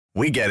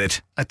We get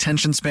it.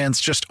 Attention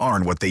spans just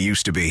aren't what they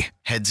used to be.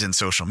 Heads in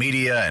social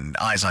media and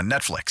eyes on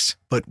Netflix.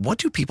 But what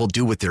do people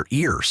do with their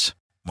ears?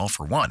 Well,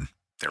 for one,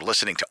 they're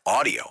listening to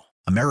audio.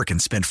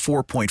 Americans spend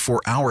 4.4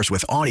 hours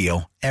with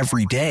audio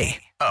every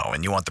day. Oh,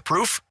 and you want the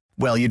proof?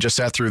 Well, you just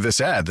sat through this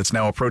ad that's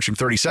now approaching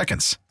 30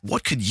 seconds.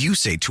 What could you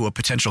say to a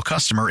potential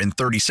customer in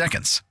 30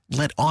 seconds?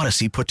 Let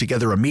Odyssey put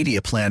together a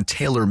media plan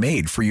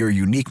tailor-made for your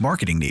unique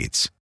marketing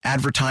needs.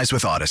 Advertise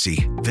with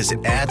Odyssey.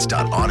 Visit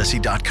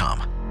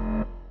ads.odyssey.com.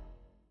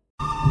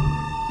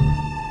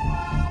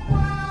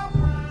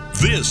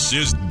 This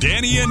is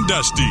Danny and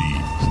Dusty.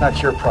 It's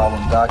not your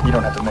problem, Doc. You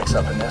don't have to mix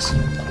up in this.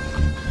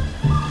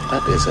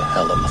 That is a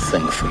hell of a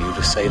thing for you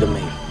to say to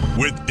me.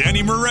 With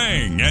Danny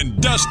Meringue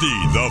and Dusty,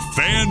 the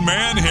Fan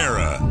Man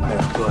Hera.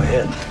 Yeah, go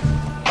ahead.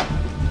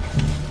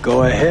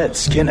 Go ahead,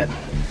 skin it.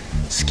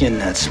 Skin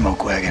that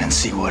smoke wagon and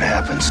see what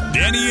happens.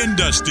 Danny and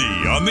Dusty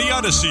on the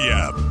Odyssey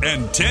app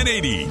and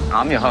 1080.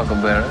 I'm your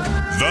huckleberry.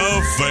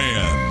 The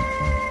Fan.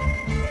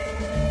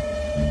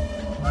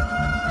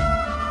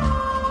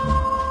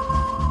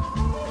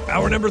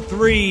 Hour number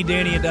 3,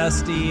 Danny and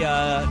Dusty.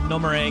 No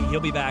meringue.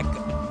 He'll be back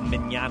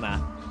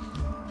mañana.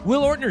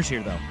 Will Ortner's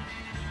here, though.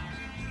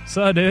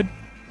 So, dude.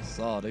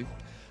 Saw, dude.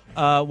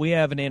 We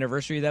have an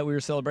anniversary that we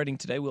were celebrating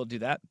today. We'll do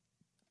that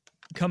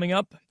coming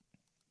up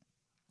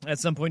at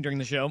some point during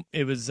the show.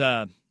 It was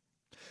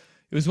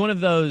one of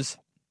those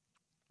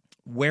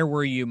where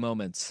were you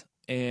moments,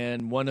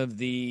 and one of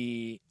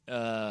the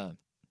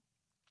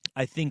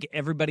I think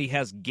everybody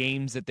has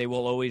games that they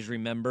will always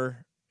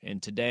remember,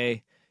 and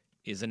today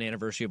is an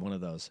anniversary of one of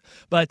those.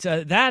 But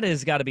that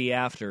has got to be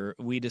after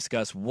we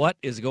discuss what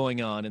is going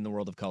on in the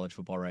world of college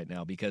football right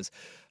now, because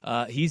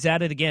he's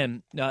at it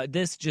again.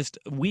 This just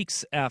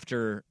weeks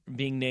after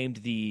being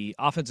named the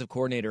offensive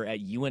coordinator at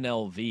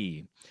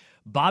UNLV.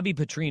 Bobby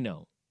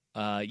Petrino,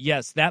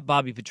 yes, that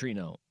Bobby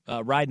Petrino,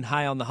 riding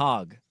high on the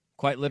hog,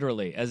 quite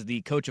literally, as the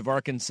coach of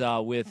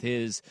Arkansas with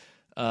his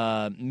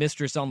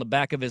mistress on the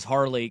back of his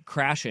Harley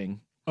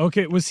crashing.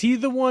 Okay, was he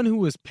the one who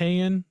was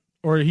paying,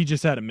 or he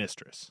just had a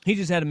mistress? He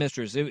just had a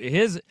mistress.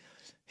 His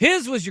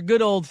was your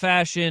good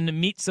old-fashioned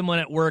meet someone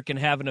at work and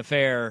have an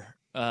affair.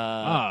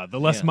 The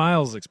Les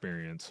Miles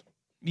experience.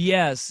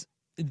 Yes.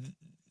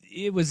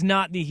 It was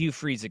not the Hugh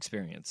Freeze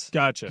experience.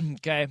 Gotcha.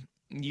 Okay.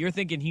 You're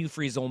thinking Hugh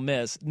Freeze Ole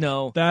Miss.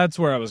 No. That's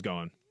where I was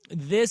going.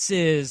 This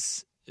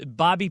is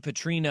Bobby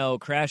Petrino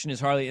crashing his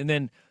Harley, and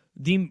then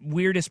the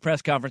weirdest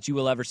press conference you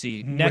will ever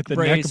see. Neck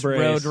brace,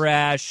 road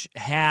rash,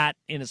 hat,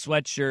 in a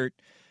sweatshirt.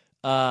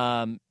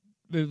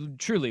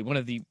 Truly one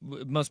of the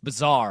most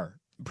bizarre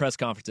press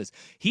conferences.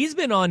 He's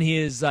been on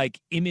his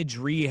image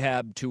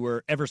rehab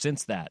tour ever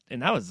since that,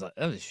 and that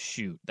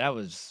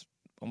was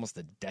almost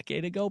a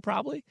decade ago,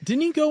 probably.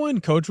 Didn't he go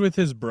and coach with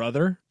his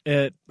brother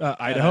at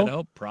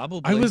Idaho?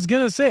 Probably. I was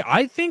gonna say,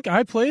 I think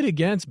I played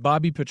against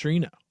Bobby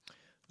Petrino.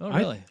 Oh,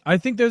 really? I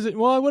think I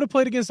would have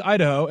played against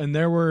Idaho, and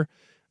there were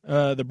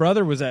the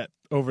brother was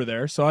over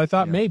there, so I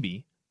thought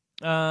maybe.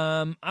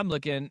 I'm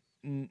looking.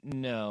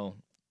 Nope.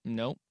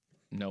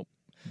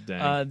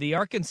 Dang. The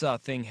Arkansas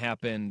thing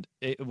happened.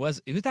 That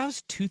was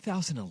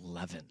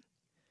 2011.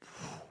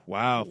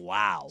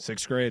 Wow.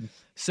 6th grade.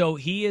 So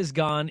he is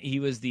gone. He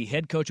was the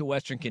head coach of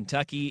Western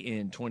Kentucky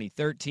in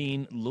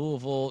 2013,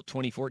 Louisville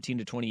 2014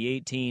 to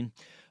 2018.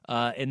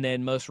 And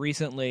then most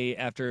recently,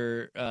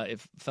 after it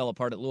fell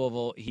apart at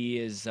Louisville, he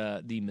is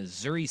the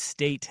Missouri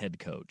State head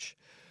coach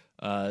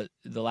the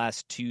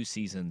last 2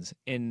 seasons.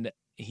 And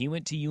he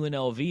went to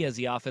UNLV as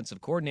the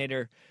offensive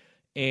coordinator,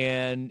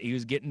 and he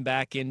was getting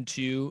back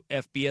into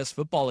FBS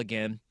football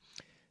again.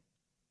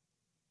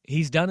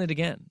 He's done it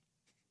again.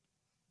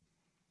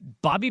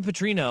 Bobby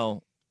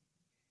Petrino,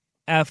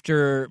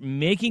 after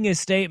making a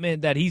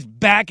statement that he's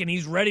back and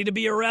he's ready to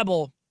be a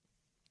rebel,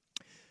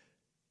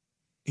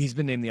 he's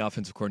been named the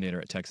offensive coordinator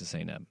at Texas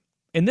A&M.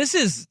 And this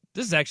is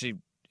actually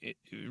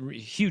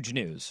huge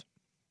news,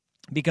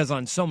 because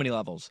on so many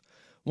levels.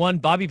 One,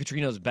 Bobby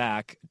Petrino's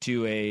back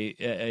to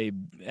a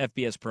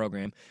FBS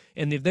program,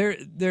 and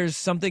there's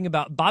something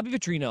about Bobby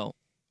Petrino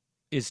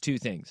is 2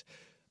 things: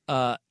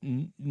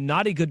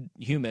 not a good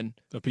human,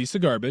 a piece of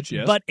garbage,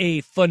 yes, but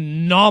a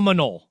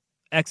phenomenal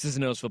X's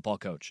and O's football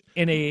coach,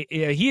 and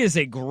he is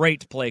a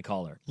great play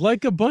caller,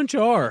 like a bunch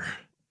are.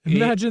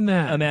 Imagine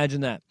that.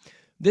 Imagine that.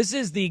 This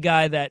is the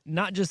guy that,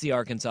 not just the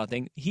Arkansas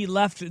thing, he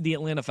left the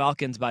Atlanta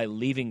Falcons by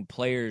leaving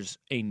players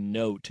a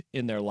note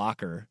in their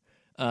locker.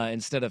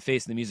 Instead of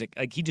facing the music.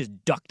 He just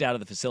ducked out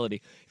of the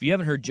facility. If you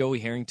haven't heard Joey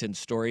Harrington's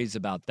stories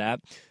about that,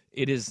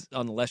 it is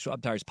on the Les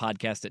Schwab Tires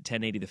podcast at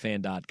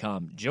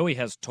 1080thefan.com. Joey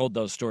has told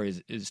those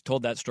stories, has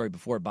told that story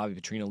before, Bobby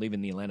Petrino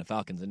leaving the Atlanta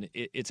Falcons, and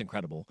it's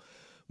incredible.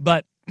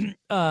 But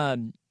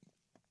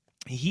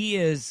he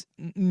is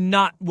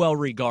not well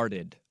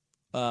regarded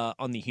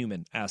on the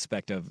human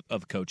aspect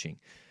of coaching.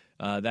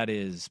 That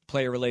is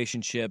player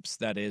relationships.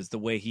 That is the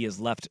way he has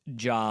left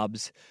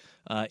jobs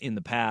in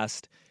the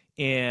past.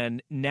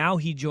 And now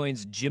he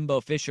joins Jimbo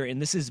Fisher,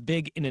 and this is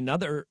big in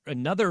another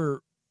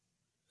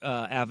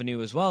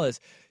avenue as well, as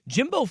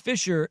Jimbo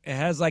Fisher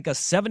has like a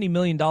 $70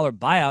 million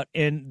buyout,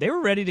 and they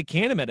were ready to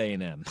can him at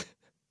A&M.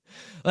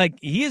 Like,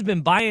 he has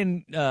been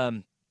buying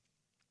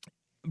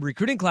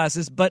recruiting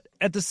classes, but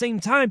at the same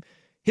time,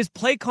 his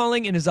play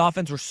calling and his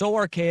offense were so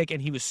archaic,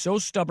 and he was so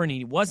stubborn,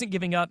 he wasn't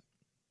giving up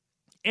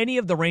any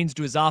of the reins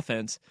to his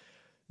offense,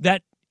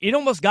 that it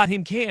almost got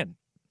him canned.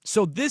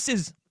 So this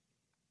is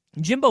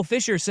Jimbo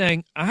Fisher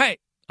saying, all right,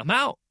 I'm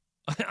out.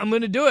 I'm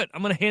going to do it.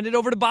 I'm going to hand it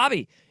over to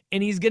Bobby.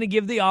 And he's going to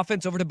give the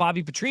offense over to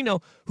Bobby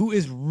Petrino, who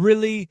is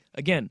really,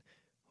 again,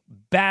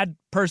 bad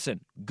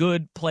person,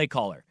 good play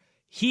caller.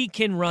 He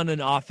can run an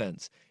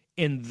offense,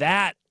 and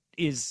that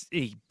is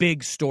a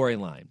big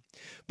storyline.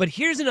 But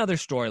here's another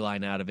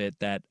storyline out of it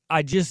that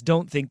I just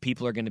don't think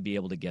people are going to be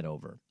able to get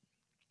over.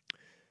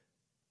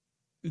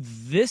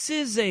 This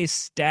is a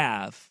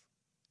staff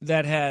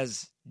that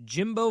has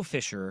Jimbo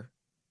Fisher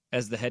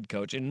as the head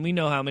coach, and we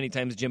know how many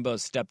times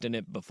Jimbo's stepped in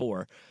it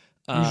before.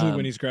 Usually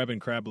when he's grabbing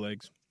crab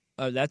legs.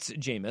 That's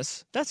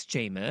Jameis. That's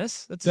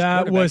Jameis. That's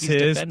that was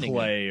his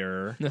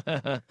player.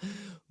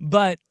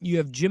 But you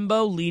have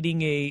Jimbo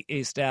leading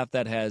a staff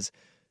that has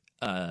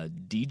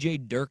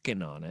DJ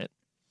Durkin on it,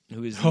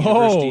 who is the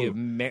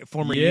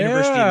former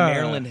University of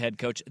Maryland head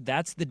coach.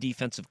 That's the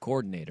defensive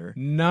coordinator.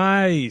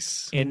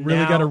 Nice. And really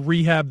now, got to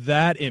rehab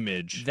that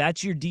image.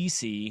 That's your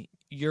DC.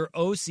 Your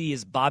OC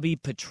is Bobby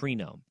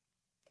Petrino.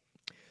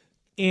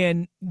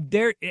 And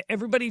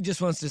everybody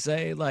just wants to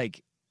say,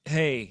 like,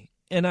 hey,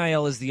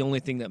 NIL is the only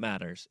thing that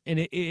matters. And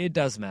it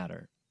does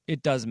matter.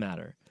 It does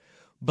matter.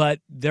 But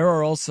there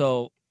are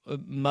also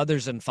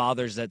mothers and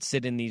fathers that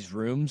sit in these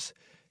rooms,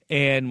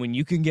 and when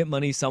you can get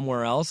money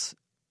somewhere else,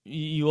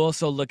 you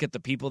also look at the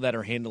people that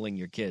are handling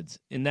your kids.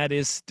 And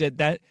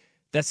that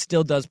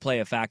still does play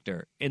a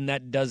factor, and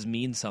that does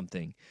mean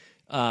something.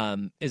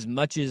 As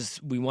much as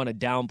we want to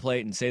downplay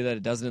it and say that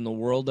it doesn't in the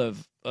world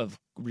of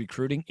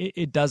recruiting,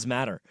 it does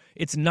matter.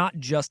 It's not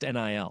just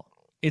NIL.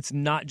 It's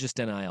not just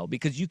NIL,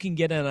 because you can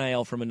get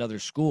NIL from another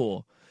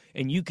school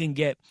and you can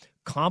get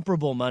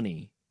comparable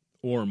money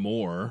or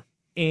more,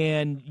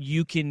 and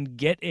you can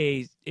get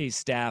a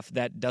staff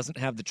that doesn't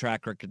have the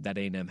track record that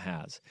A&M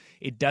has.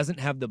 It doesn't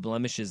have the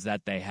blemishes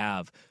that they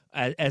have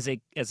as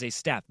a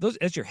staff.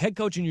 That's your head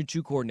coach and your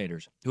two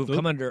coordinators who have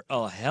come under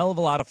a hell of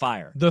a lot of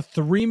fire. The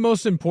three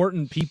most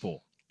important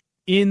people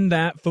in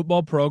that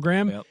football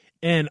program. Yep.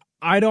 And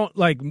I don't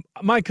like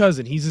my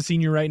cousin. He's a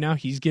senior right now.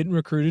 He's getting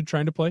recruited,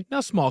 trying to play. Now,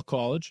 small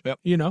college, yep.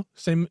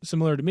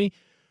 Similar to me.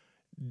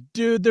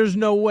 Dude, there's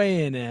no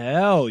way in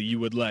hell you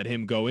would let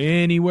him go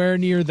anywhere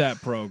near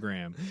that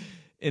program.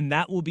 And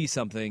that will be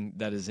something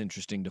that is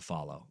interesting to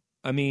follow.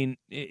 I mean,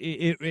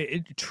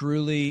 it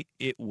truly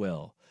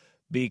will,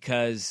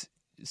 because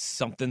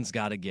something's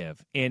got to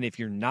give. And if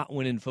you're not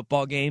winning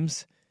football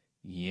games,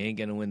 you ain't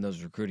going to win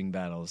those recruiting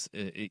battles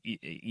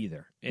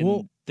either.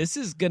 And this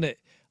is going to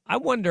 – I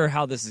wonder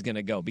how this is going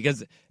to go,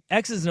 because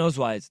X's and O's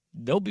wise,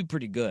 they'll be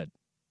pretty good.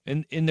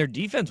 And their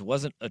defense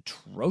wasn't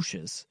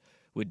atrocious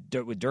with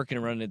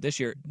Durkin running it this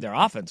year. Their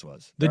offense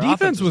was. The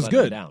defense was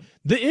good.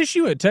 The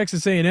issue at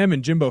Texas A&M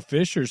and Jimbo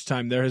Fisher's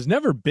time there has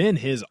never been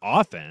his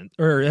offense,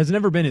 or has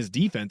never been his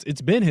defense.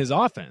 It's been his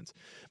offense.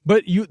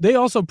 But they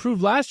also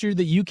proved last year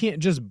that you can't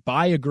just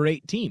buy a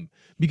great team,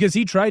 because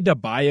he tried to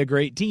buy a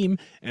great team,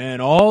 and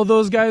all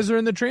those guys are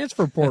in the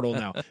transfer portal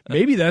now.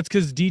 Maybe that's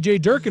because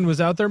DJ Durkin was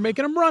out there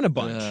making them run a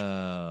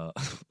bunch.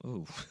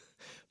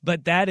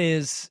 But that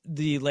is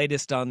the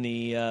latest on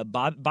the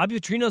Bobby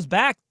Petrino's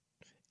back,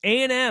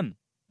 A&M.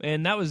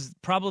 And that was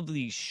probably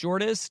the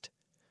shortest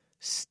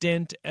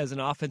stint as an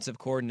offensive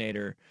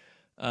coordinator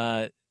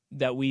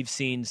that we've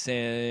seen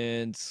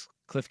since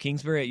Cliff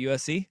Kingsbury at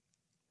USC.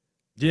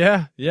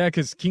 Yeah,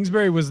 because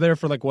Kingsbury was there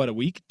for a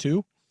week,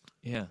 2?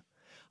 Yeah.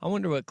 I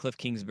wonder what Cliff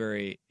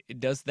Kingsbury,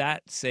 does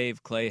that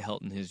save Clay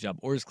Helton his job?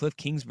 Or is Cliff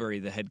Kingsbury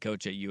the head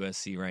coach at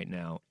USC right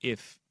now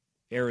if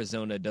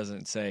Arizona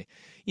doesn't say,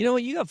 you know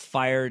what, you got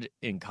fired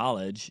in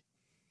college.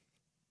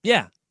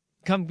 Yeah,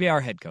 come be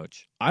our head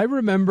coach. I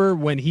remember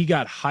when he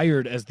got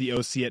hired as the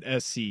OC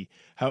at SC,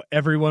 how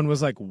everyone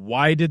was like,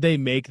 why did they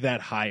make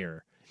that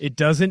hire? It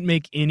doesn't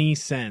make any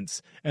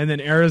sense. And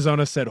then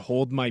Arizona said,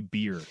 hold my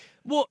beer.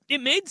 Well,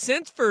 it made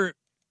sense for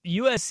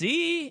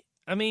USC.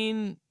 I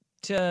mean,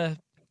 to...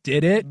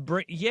 Did it?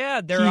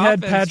 Yeah, he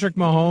had Patrick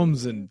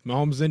Mahomes, and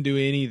Mahomes didn't do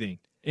anything.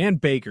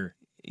 And Baker.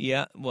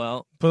 Yeah,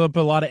 well... Put up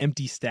a lot of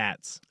empty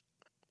stats.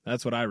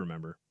 That's what I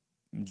remember.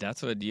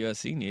 That's what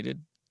USC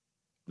needed.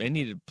 They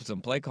needed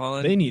some play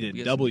calling. They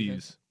needed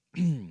W's.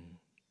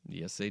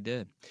 Yes, they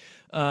did.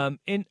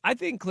 And I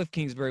think Cliff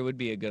Kingsbury would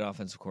be a good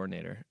offensive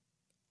coordinator.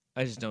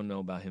 I just don't know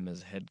about him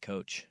as a head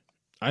coach.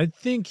 I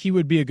think he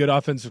would be a good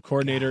offensive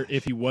coordinator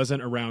if he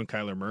wasn't around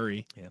Kyler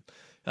Murray.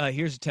 Yeah.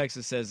 Here's a text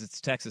that says, it's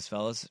Texas,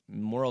 fellas.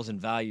 Morals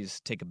and values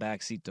take a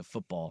backseat to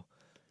football.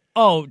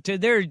 Oh,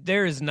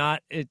 there is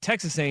not.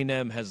 Texas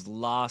A&M has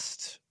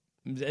lost.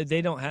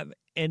 They don't have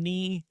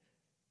any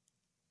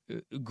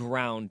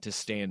ground to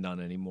stand on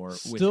anymore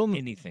with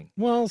anything.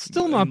 Well,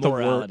 still not the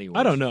worst.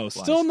 I don't know.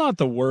 Still not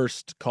the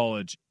worst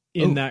college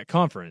in that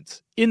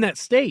conference. In that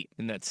state.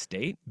 In that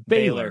state?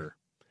 Baylor.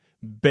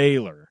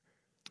 Baylor.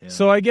 Yeah.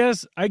 So I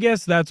guess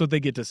that's what they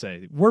get to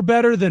say. We're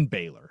better than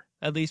Baylor.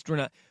 At least we're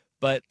not.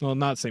 But Well,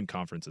 not same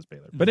conference as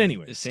Baylor. But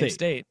anyway, same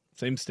state.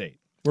 Same state.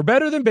 We're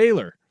better than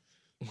Baylor.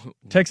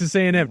 Texas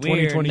A&M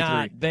 2023. We're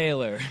not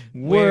Baylor.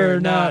 We're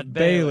not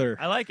Baylor.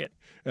 I like it.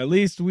 At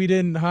least we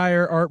didn't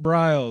hire Art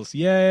Briles.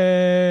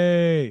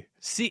 Yay!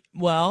 See,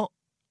 well,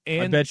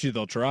 and I bet you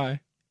they'll try.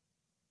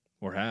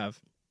 Or have.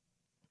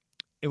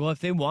 Well, if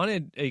they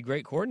wanted a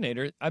great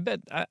coordinator, I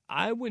bet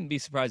I wouldn't be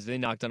surprised if they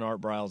knocked on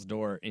Art Briles'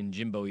 door and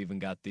Jimbo even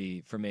got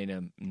the from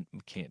A&M. We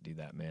can't do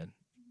that, man.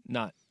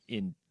 Not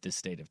in the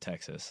state of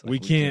Texas. We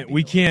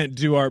can't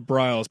do Art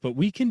Briles, but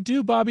we can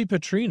do Bobby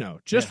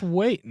Petrino. Just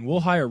wait, and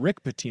we'll hire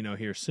Rick Pitino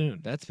here soon.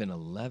 That's been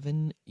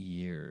 11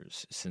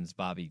 years since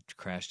Bobby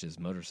crashed his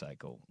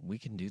motorcycle. We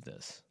can do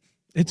this.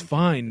 It's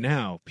fine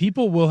now.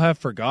 People will have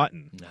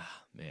forgotten.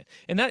 Man.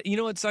 And that, you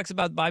know what sucks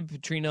about Bobby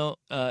Petrino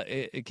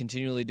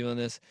continually doing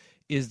this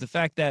is the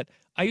fact that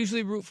I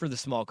usually root for the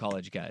small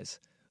college guys.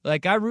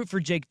 Like, I root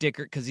for Jake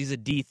Dickert because he's a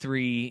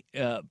D3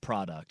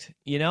 product.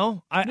 You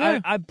know?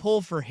 I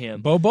pull for him.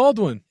 Bo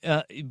Baldwin.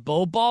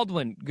 Bo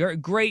Baldwin.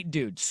 Great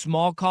dude.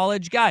 Small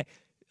college guy.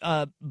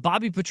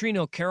 Bobby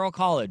Petrino, Carroll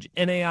College,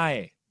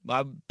 NAIA.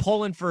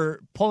 Pulling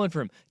for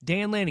him.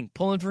 Dan Lanning,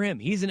 pulling for him.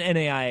 He's an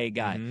NAIA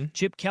guy. Mm-hmm.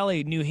 Chip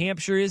Kelly, New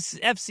Hampshire is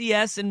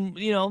FCS, and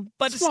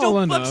but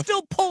I'm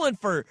still pulling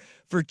for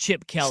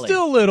Chip Kelly.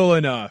 Still little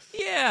enough.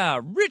 Yeah,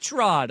 Rich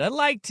Rod. I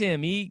liked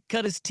him. He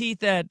cut his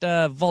teeth at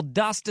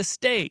Valdosta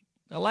State.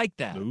 I like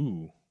that.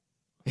 Ooh,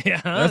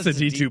 yeah, that's a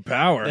D2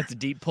 power. That's a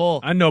deep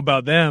pull. I know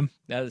about them.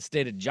 Out of the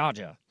state of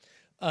Georgia.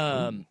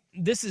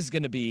 This is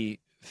going to be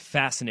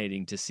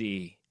fascinating to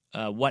see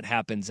what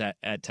happens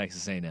at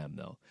Texas A&M,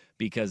 though.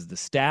 Because the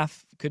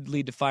staff could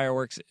lead to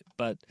fireworks,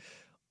 but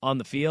on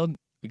the field,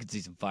 we could see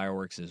some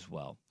fireworks as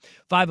well.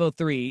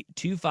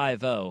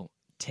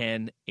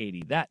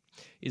 503-250-1080. That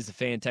is the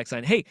fan text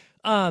line. Hey,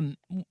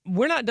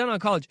 we're not done on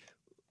college.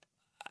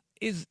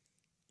 Is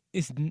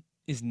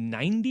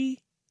 90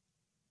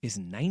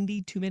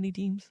 too many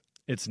teams?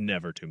 It's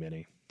never too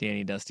many.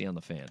 Danny Dusty on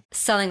the fan.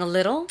 Selling a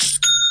little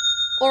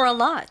or a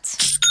lot?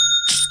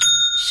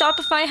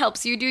 Shopify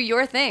helps you do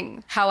your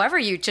thing, however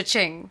you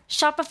cha-ching.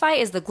 Shopify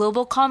is the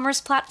global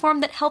commerce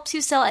platform that helps you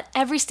sell at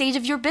every stage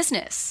of your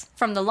business.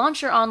 From the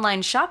launch your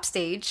online shop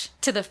stage,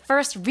 to the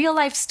first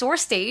real-life store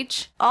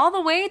stage, all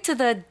the way to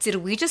the did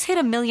we just hit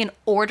 1 million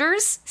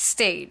orders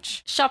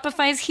stage.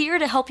 Shopify is here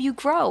to help you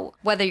grow.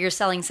 Whether you're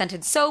selling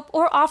scented soap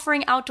or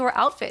offering outdoor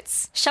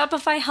outfits,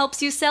 Shopify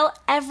helps you sell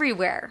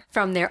everywhere.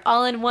 From their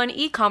all-in-one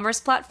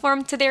e-commerce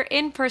platform to their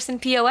in-person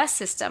POS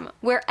system,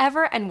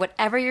 wherever and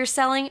whatever you're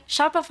selling,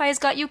 Shopify's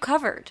got you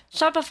covered.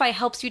 Shopify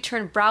helps you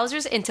turn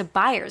browsers into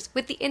buyers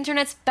with the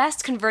internet's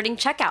best converting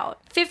checkout.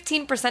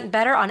 15%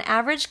 better on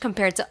average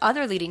compared to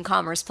other leading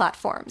commerce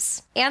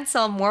platforms. And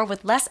sell more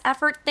with less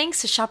effort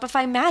thanks to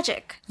Shopify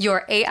Magic,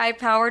 your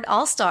AI-powered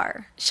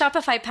all-star.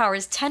 Shopify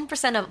powers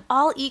 10% of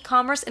all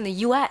e-commerce in the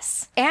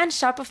U.S. And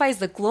Shopify is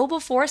the global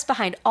force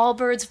behind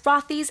Allbirds,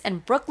 Rothy's,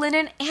 and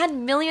Brooklinen,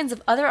 and millions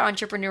of other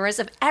entrepreneurs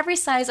of every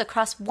size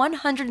across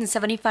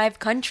 175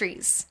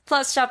 countries.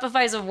 Plus,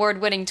 Shopify's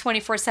award-winning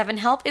 24/7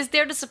 help is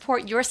there to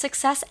support your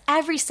success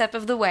every step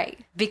of the way.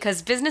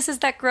 Because businesses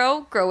that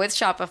grow with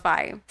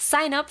Shopify.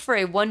 Sign up for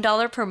a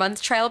 $1 per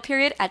month trial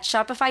period at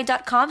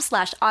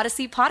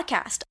shopify.com/Odyssey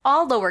Podcast,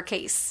 all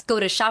lowercase. Go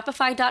to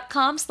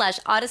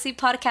shopify.com/Odyssey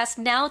Podcast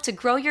now to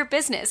grow your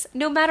business,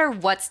 no matter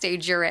what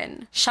stage you're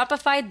in.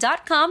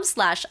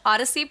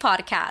 Shopify.com/Odyssey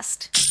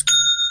Podcast.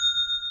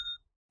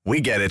 We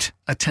get it.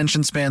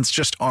 Attention spans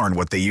just aren't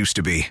what they used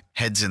to be.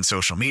 Heads in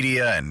social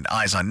media and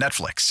eyes on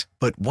Netflix.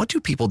 But what do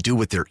people do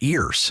with their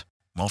ears?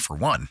 Well, for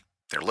one,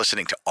 they're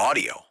listening to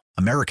audio.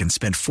 Americans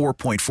spend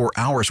 4.4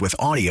 hours with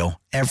audio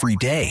every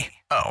day.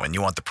 Oh, and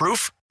you want the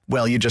proof?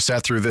 Well, you just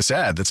sat through this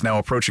ad that's now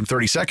approaching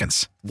 30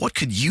 seconds. What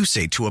could you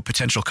say to a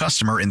potential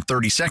customer in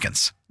 30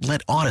 seconds?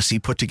 Let Odyssey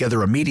put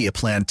together a media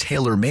plan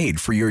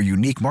tailor-made for your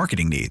unique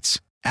marketing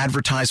needs.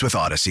 Advertise with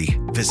Odyssey.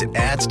 Visit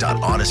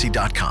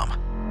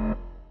ads.odyssey.com.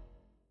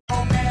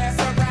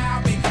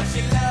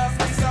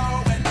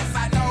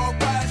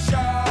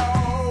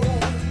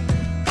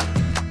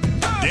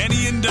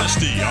 Danny and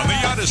Dusty on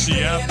the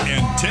Odyssey app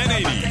and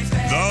 1080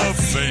 The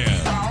Fan.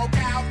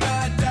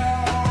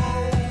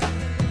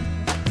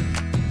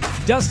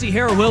 Dusty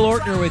Harrell, Will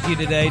Ortner with you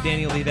today.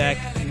 Danny will be back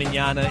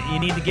manana. You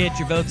need to get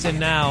your votes in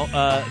now.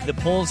 The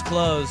polls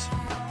close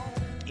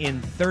in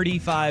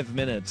 35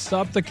 minutes.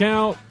 Stop the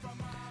count.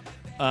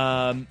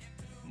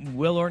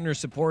 Will Ortner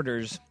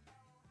supporters,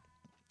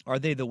 are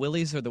they the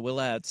Willies or the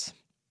Willettes?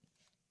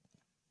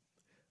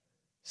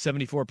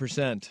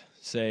 74%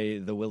 say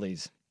the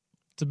Willies.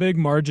 It's a big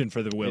margin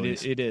for the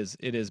Willies. It is.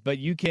 But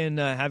you can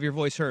have your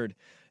voice heard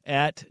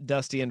at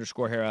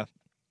Dusty_Hera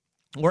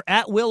or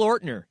at Will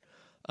Ortner.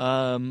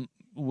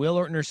 Will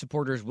Ortner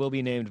supporters will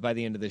be named by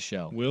the end of this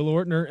show. Will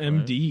Ortner,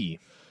 MD.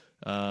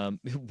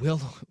 Will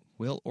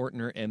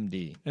Ortner,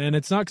 MD. And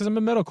it's not because I'm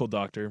a medical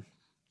doctor.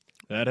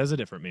 That has a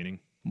different meaning.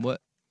 What?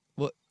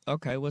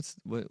 Okay, what's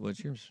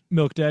yours?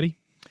 Milk Daddy.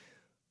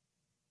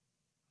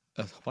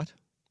 What?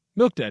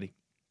 Milk Daddy.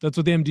 That's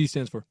what the MD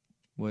stands for.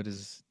 What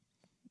is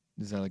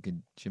that like a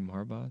Jim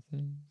Harbaugh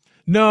thing?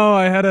 No,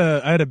 I had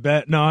a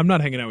bet. No, I'm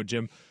not hanging out with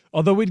Jim.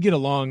 Although we'd get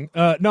along.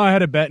 No, I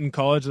had a bet in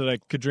college that I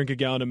could drink a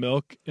gallon of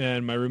milk,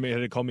 and my roommate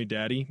had to call me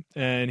Daddy,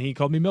 and he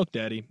called me Milk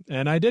Daddy,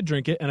 and I did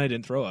drink it, and I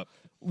didn't throw up.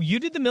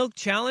 You did the milk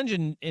challenge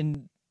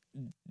and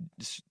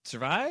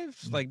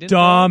survived? Like didn't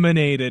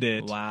dominated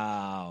it.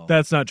 Wow.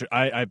 That's not true.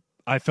 I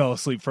fell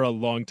asleep for a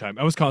long time.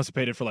 I was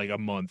constipated for like a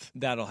month.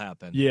 That'll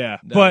happen. Yeah,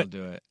 That'll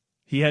do it.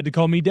 He had to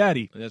call me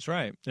Daddy. That's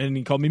right. And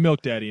he called me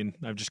Milk Daddy, and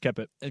I've just kept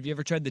it. Have you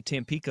ever tried the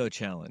Tampico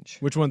challenge?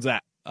 Which one's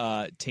that?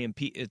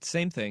 It's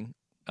same thing.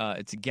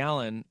 It's a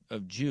gallon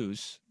of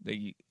juice that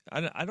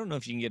I don't know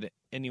if you can get it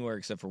anywhere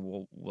except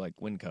for like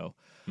Winco.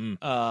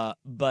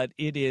 But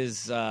it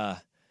is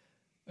a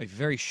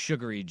very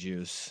sugary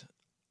juice,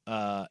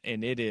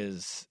 and it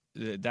is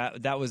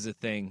that was the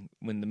thing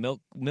when the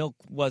milk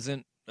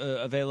wasn't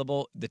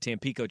available. The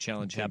Tampico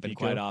challenge happened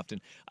quite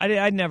often.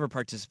 I never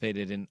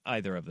participated in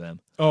either of them.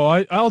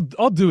 Oh,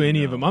 I'll do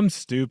any of them. I'm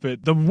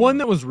stupid. The one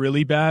that was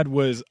really bad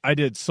was I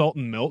did salt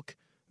and milk.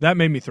 That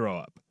made me throw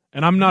up.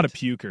 And I'm not a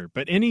puker,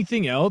 but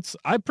anything else,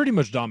 I pretty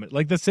much dominate.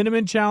 Like the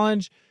cinnamon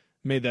challenge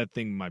made that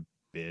thing my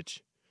bitch.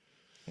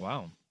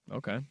 Wow.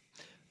 Okay.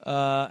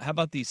 How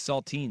about these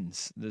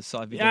saltines?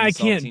 I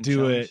can't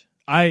do it.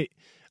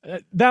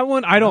 That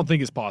one I don't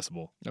think is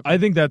possible. Okay. I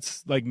think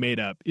that's like made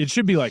up. It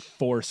should be like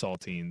 4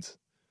 saltines.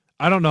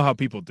 I don't know how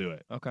people do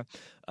it. Okay.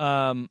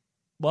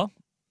 Well,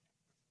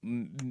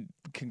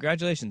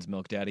 congratulations,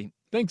 Milk Daddy.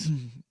 Thanks.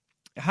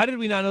 How did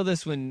we not know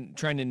this when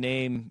trying to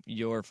name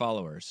your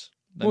followers?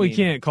 We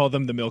can't call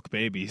them the Milk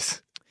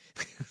Babies.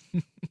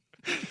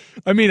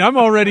 I mean, I'm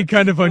already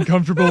kind of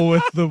uncomfortable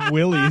with the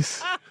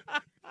Willies.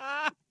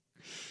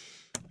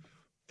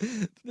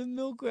 The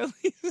Milk Willies?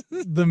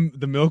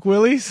 The Milk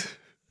Willies?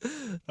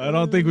 I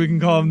don't think we can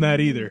call them that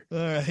either. All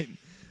right.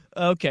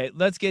 Okay,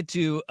 let's get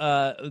to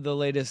the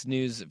latest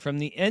news from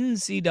the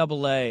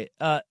NCAA.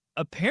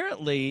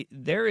 Apparently,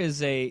 there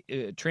is a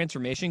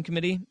transformation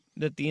committee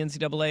that the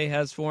NCAA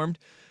has formed,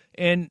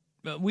 and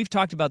we've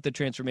talked about the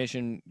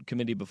transformation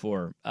committee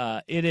before.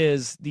 It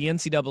is the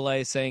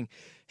NCAA saying,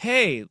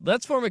 hey,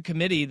 let's form a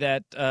committee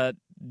that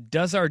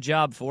does our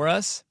job for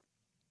us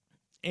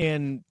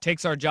and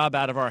takes our job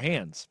out of our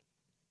hands.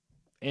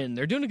 And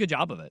they're doing a good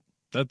job of it.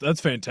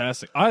 That's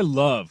fantastic. I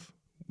love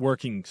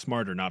working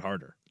smarter, not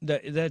harder.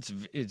 It's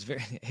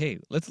very, hey,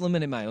 let's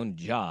eliminate my own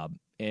job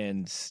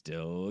and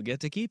still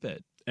get to keep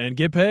it. And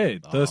get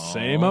paid the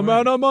same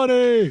amount of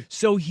money.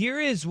 So here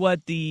is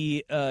what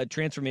the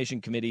Transformation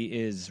Committee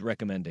is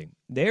recommending.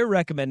 They're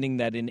recommending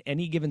that in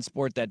any given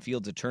sport that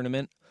fields a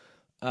tournament,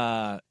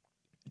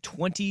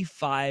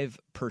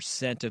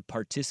 25% of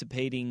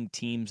participating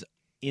teams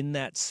in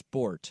that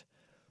sport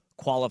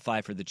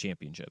qualify for the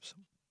championships.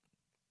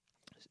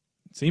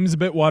 Seems a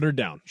bit watered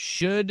down.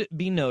 Should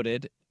be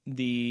noted,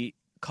 the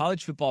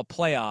college football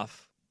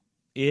playoff,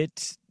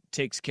 it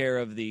takes care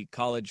of the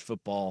college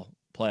football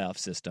playoff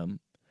system,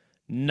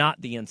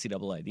 not the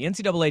NCAA. The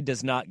NCAA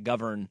does not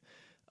govern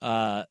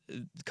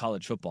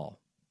college football.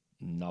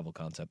 Novel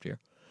concept here.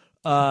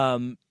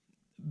 And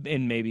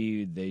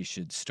maybe they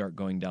should start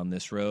going down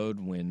this road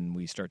when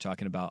we start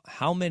talking about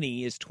how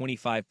many is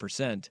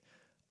 25%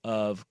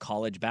 of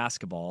college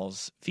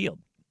basketball's field.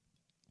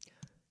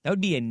 That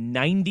would be a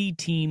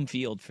 90-team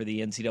field for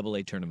the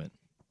NCAA tournament.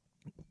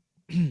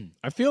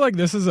 I feel like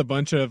this is a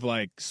bunch of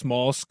like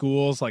small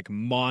schools like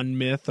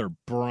Monmouth or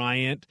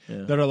Bryant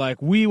that are like,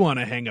 we want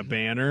to hang a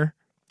banner.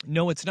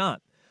 No, it's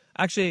not.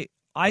 Actually,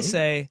 I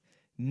say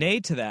nay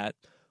to that.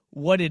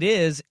 What it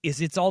is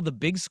it's all the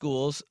big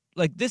schools.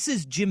 Like, this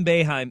is Jim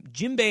Boeheim.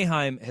 Jim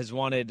Boeheim has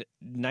wanted,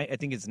 I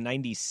think it's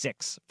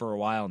 96 for a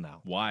while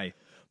now. Why?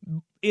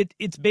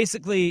 It's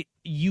basically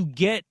you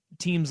get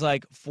teams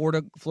like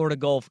Florida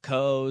Gulf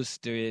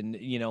Coast and,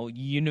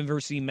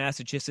 University of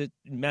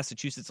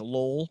Massachusetts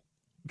Lowell.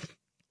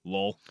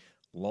 LOL.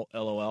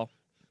 LOL.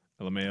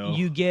 LMAO.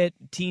 You get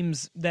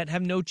teams that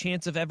have no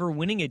chance of ever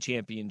winning a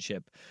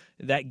championship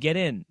that get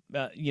in.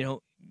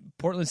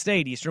 Portland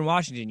State, Eastern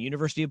Washington,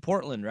 University of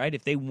Portland, right?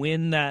 If they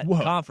win that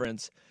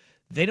conference,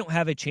 they don't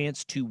have a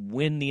chance to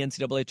win the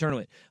NCAA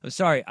tournament. I'm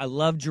sorry. I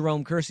love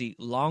Jerome Kersey.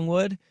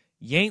 Longwood,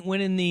 you ain't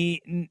winning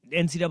the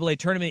NCAA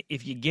tournament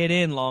if you get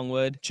in,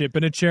 Longwood. Chip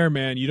in a chair,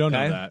 man. You don't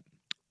know that.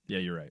 Yeah,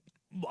 you're right.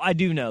 I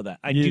do know that.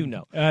 I do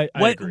know. I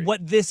agree.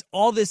 What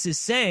all this is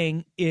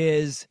saying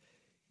is,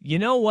 you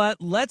know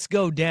what? Let's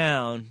go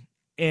down,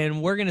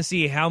 and we're going to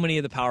see how many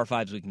of the Power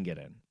Fives we can get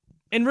in.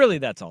 And really,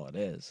 that's all it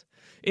is.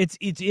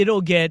 It'll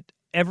get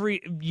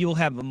you'll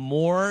have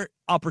more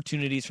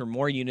opportunities for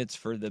more units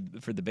for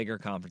the bigger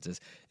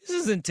conferences. This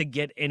isn't to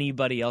get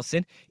anybody else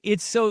in.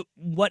 It's so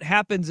what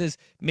happens is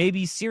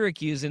maybe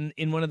Syracuse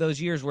in one of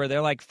those years where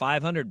they're like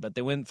 500, but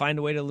they find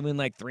a way to win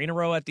like 3 in a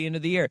row at the end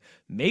of the year.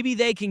 Maybe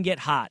they can get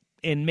hot,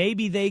 and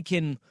maybe they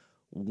can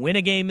win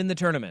a game in the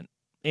tournament.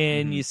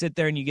 And you sit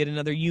there and you get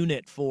another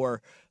unit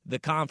for the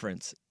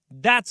conference.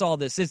 That's all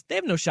this is. They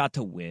have no shot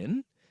to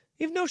win.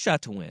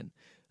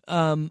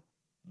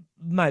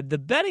 The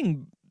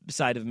betting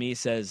side of me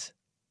says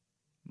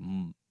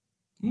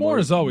more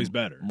is always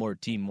better. More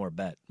team, more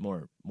bet,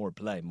 more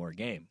play, more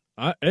game.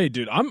 Hey,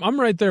 dude, I'm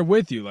right there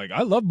with you. Like,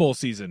 I love bowl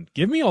season.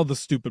 Give me all the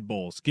stupid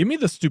bowls. Give me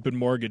the stupid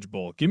mortgage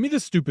bowl. Give me the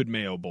stupid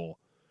Mayo Bowl.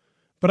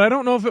 But I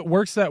don't know if it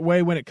works that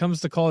way when it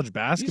comes to college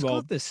basketball. You just call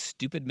it the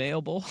stupid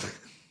Mayo Bowl?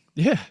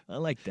 Yeah. I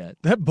like that.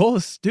 That bowl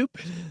is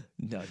stupid.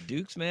 No,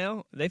 Duke's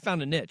Mayo, they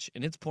found a niche,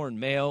 and it's pouring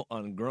mayo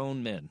on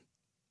grown men.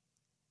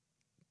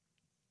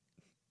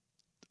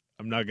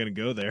 I'm not going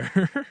to go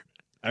there.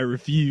 I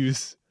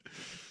refuse.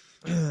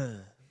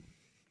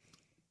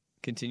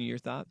 Continue your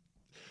thought.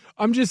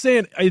 I'm just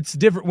saying it's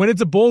different. When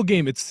it's a bowl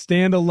game, it's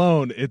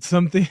standalone. It's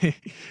something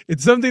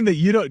that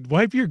you don't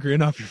wipe your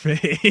grin off your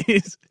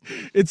face.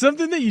 It's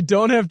something that you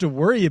don't have to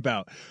worry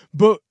about.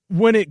 But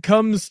when it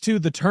comes to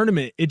the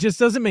tournament, it just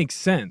doesn't make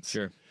sense.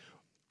 Sure.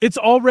 It's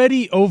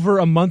already over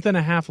a month and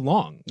a half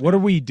long. What are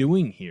we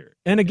doing here?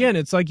 And again,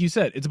 it's like you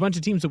said, it's a bunch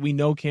of teams that we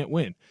know can't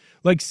win.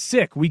 Like,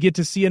 sick. We get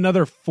to see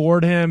another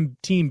Fordham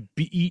team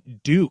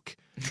beat Duke.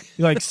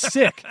 Like,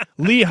 sick.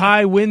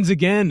 Lehigh wins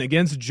again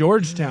against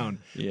Georgetown.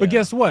 Yeah. But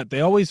guess what? They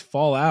always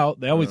fall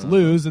out. They always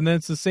lose, and then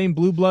it's the same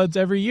Blue Bloods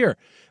every year.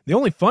 The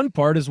only fun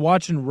part is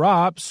watching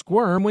Rob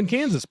squirm when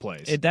Kansas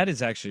plays. That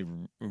is actually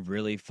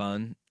really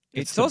fun.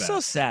 It's the also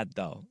best. sad,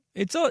 though.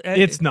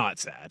 It's not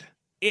sad.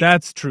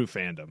 That's true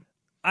fandom.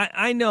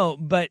 I know,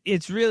 but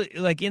it's really,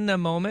 like, in the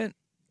moment.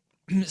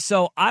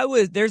 So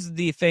there's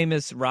the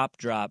famous Rop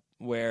drop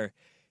where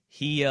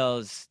he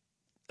yells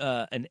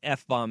an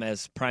F-bomb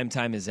as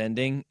primetime is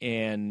ending,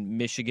 and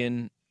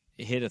Michigan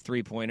hit a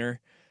three-pointer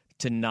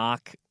to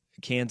knock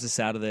Kansas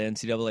out of the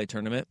NCAA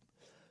tournament.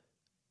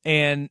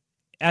 And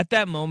at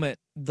that moment,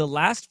 the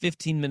last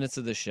 15 minutes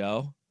of the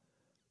show,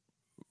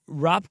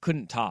 Rob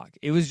couldn't talk.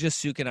 It was just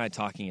Suk and I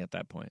talking at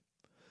that point.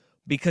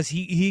 Because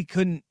he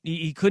couldn't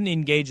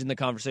engage in the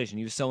conversation.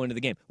 He was so into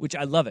the game, which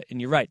I love it.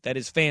 And you're right, that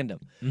is fandom.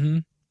 Mm-hmm.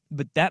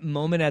 But that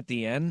moment at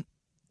the end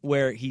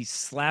where he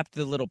slapped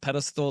the little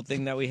pedestal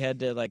thing that we had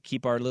to, like,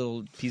 keep our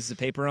little pieces of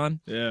paper on.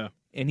 Yeah.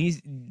 And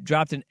he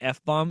dropped an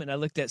F-bomb, and I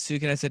looked at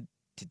Suk and I said,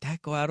 did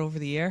that go out over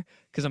the air?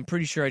 Because I'm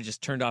pretty sure I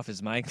just turned off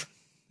his mic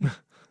for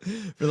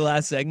the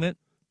last segment.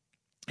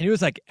 And it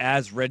was like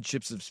as Red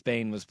Ships of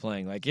Spain was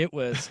playing. Like, it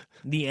was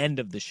the end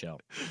of the show.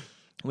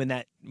 When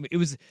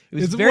it's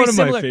very one of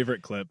similar. My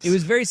favorite clips. It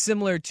was very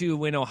similar to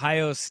when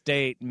Ohio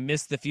State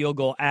missed the field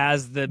goal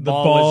as the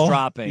ball was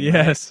dropping.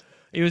 Yes.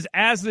 Right? It was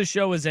as the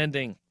show was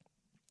ending.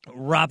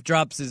 Rob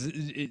drops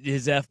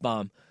his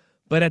F-bomb.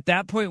 But at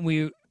that point,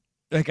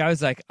 I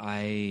was like,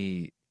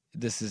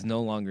 this is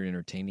no longer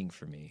entertaining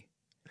for me.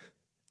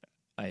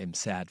 I am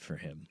sad for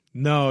him.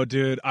 No,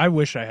 dude, I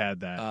wish I had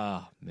that.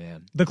 Oh,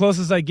 man. The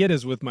closest I get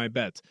is with my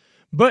bets.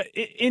 But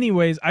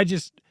anyways,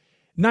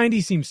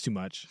 90 seems too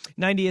much.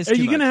 90 is Are too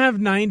you much. going to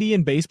have 90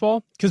 in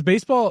baseball? Because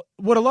baseball,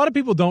 what a lot of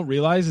people don't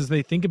realize is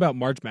they think about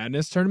March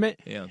Madness tournament,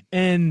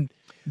 and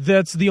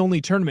that's the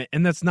only tournament,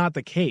 and that's not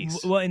the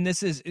case. Well, and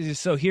this is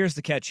so here's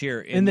the catch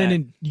here. And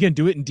then you can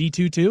do it in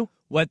D2 too?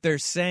 What they're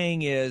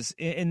saying is,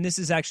 and this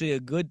is actually a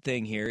good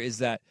thing here, is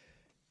that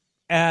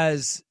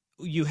as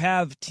you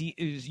have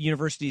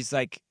universities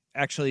like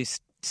actually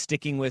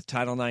sticking with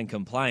Title IX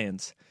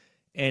compliance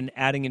and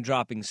adding and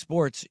dropping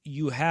sports,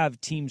 you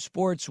have team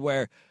sports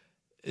where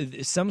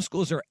some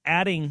schools are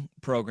adding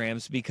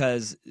programs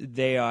because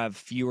they have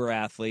fewer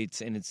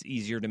athletes and it's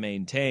easier to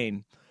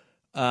maintain.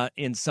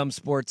 And some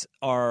sports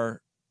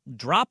are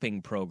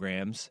dropping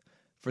programs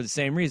for the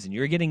same reason.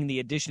 You're getting the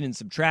addition and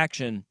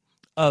subtraction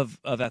of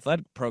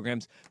athletic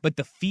programs, but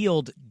the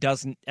field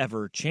doesn't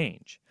ever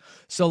change.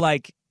 So,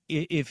 like,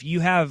 if you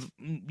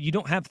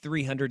don't have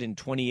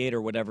 328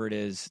 or whatever it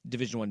is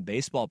Division I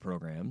baseball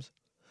programs,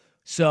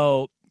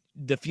 so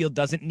the field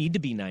doesn't need to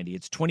be 90.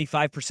 It's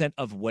 25%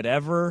 of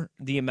whatever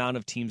the amount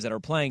of teams that are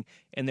playing,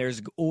 and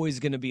there's always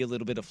going to be a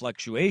little bit of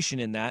fluctuation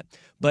in that.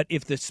 But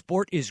if the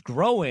sport is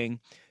growing,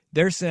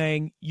 they're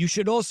saying you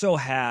should also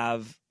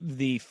have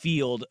the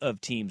field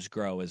of teams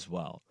grow as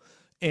well.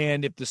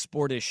 And if the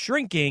sport is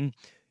shrinking,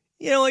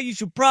 you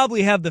should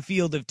probably have the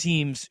field of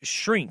teams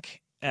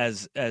shrink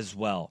as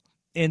well.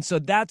 And so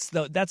that's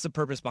the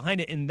purpose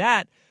behind it. And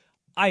that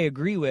I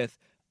agree with.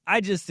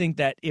 I just think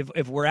that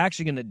if we're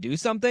actually going to do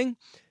something,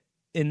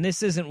 and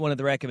this isn't one of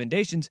the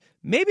recommendations,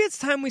 maybe it's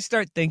time we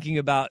start thinking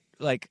about,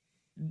 like,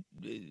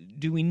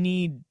 do we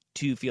need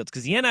two fields?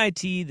 Because the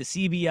NIT, the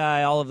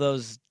CBI, all of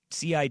those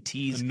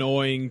CITs,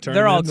 annoying tournaments,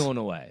 they're all going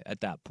away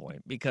at that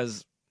point.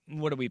 Because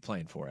what are we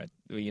playing for it?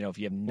 If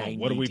you have 90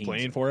 what are we teams?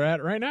 playing for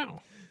at right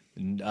now?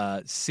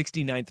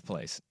 69th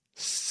place.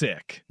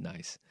 Sick.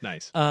 Nice.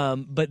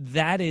 But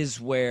that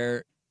is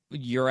where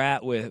you're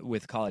at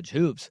with college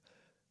hoops.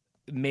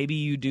 Maybe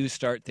you do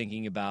start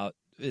thinking about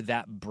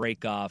that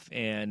break off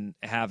and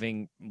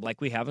having,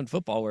 like we have in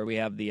football, where we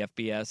have the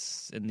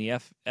FBS and the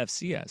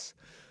FCS.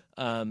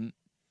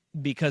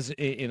 Because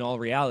in all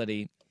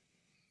reality,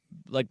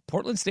 like,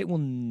 Portland State will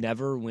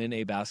never win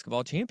a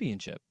basketball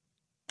championship.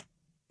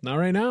 Not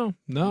right now.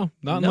 No,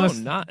 unless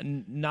not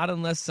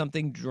unless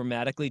something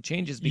dramatically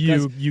changes.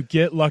 Because you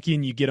get lucky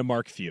and you get a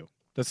Mark Few.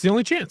 That's the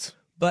only chance.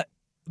 But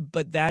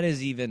But that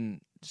is even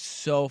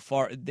so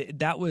far.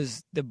 That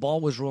was the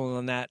ball was rolling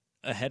on that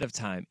ahead of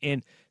time,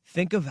 and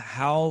think of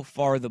how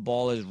far the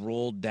ball has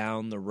rolled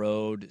down the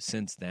road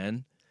since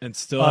then, and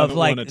still of haven't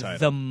like won a title.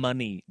 the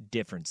money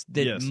difference,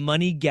 the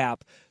money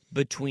gap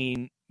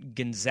between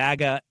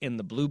Gonzaga and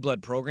the blue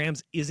blood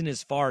programs isn't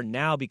as far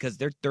now because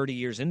they're 30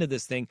 years into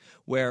this thing,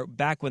 where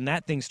back when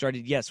that thing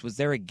started, yes, was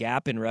there a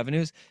gap in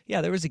revenues?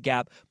 Yeah, there was a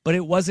gap, but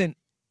it wasn't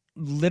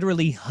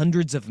literally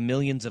hundreds of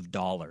millions of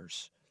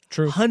dollars.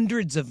 True.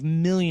 Hundreds of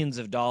millions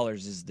of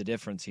dollars is the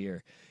difference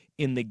here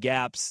in the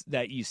gaps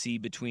that you see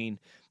between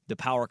the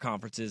power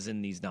conferences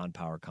and these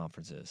non-power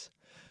conferences.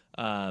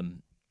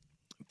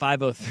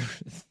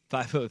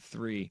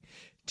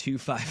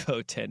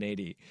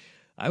 503-250-1080.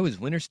 I was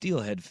winter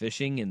steelhead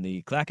fishing in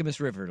the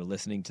Clackamas River to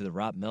listening to the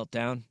Rop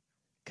Meltdown.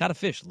 Caught a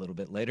fish a little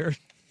bit later.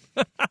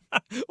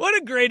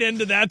 What a great end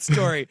to that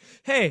story.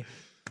 Hey,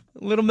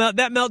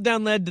 that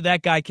meltdown led to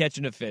that guy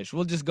catching a fish.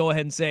 We'll just go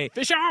ahead and say,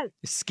 fish out!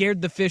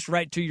 Scared the fish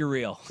right to your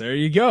reel. There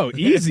you go.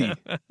 Easy.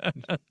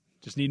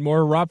 Just need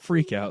more Rop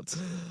freakouts.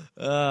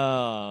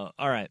 All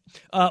right.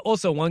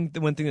 Also, one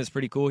thing that's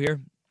pretty cool here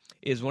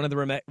is one of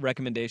the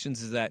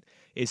recommendations is that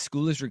a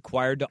school is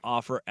required to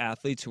offer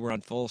athletes who are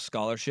on full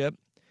scholarship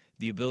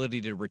the ability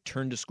to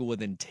return to school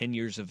within 10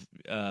 years of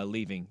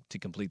leaving to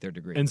complete their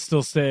degree. And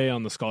still stay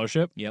on the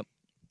scholarship? Yep.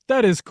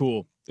 That is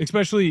cool,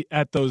 especially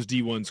at those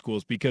D1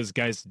 schools because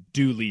guys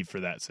do leave for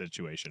that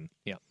situation.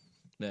 Yep.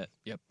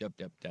 Yep.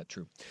 That's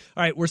true.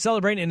 All right, we're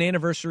celebrating an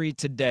anniversary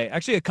today.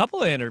 Actually, a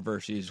couple of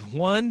anniversaries.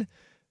 One,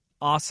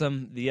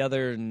 awesome. The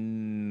other,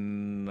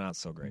 not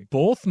so great.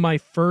 Both my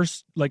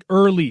first,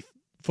 early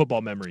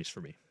football memories for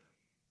me.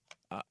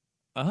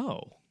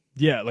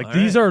 Yeah,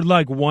 these are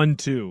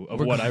 1-2 of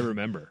what I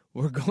remember.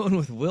 We're going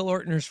with Will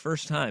Ortner's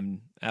first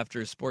time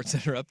after a Sports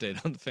Center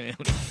update on the Fan.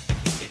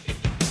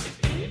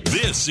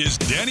 This is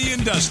Danny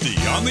and Dusty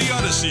on the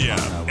Odyssey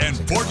app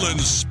and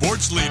Portland's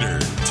sports leader,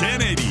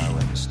 1080,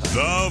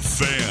 The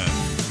Fan.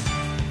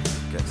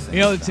 You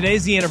know,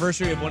 today's the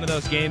anniversary of one of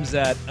those games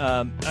that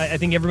I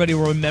think everybody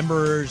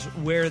remembers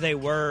where they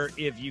were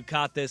if you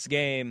caught this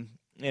game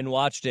and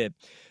watched it.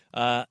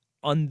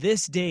 On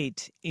this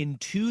date in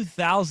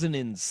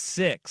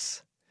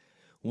 2006,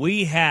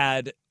 we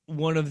had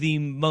one of the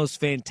most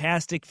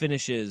fantastic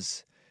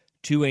finishes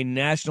to a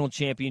national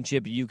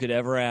championship you could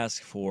ever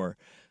ask for.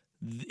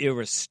 It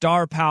was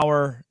star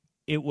power,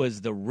 it was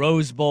the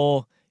Rose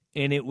Bowl,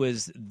 and it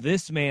was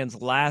this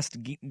man's last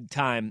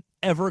time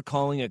ever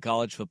calling a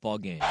college football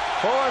game.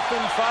 4th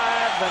and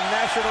 5, the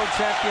national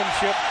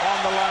championship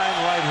on the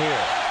line right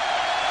here.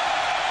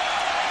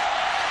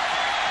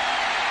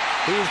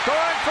 He's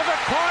going for the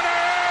corner.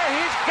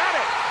 He's got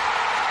it.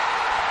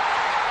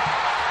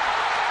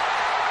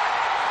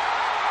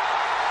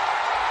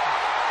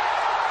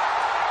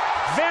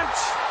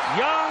 Vince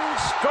Young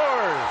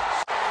scores.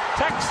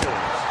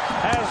 Texas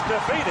has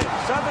defeated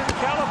Southern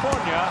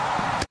California.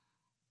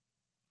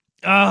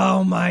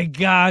 Oh, my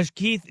gosh.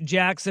 Keith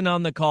Jackson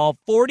on the call.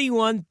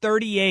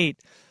 41-38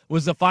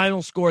 was the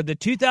final score. The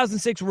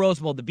 2006 Rose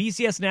Bowl, the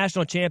BCS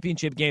National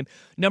Championship game,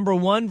 number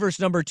 1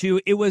 versus number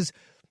 2. It was...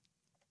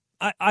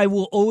 I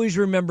will always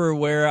remember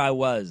where I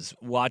was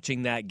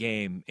watching that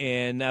game,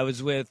 and I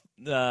was with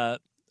a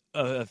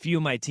few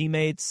of my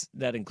teammates.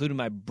 That included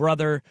my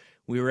brother.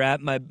 We were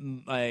at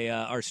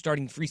our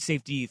starting free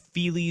safety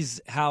Feely's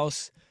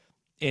house,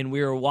 and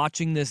we were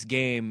watching this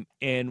game,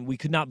 and we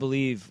could not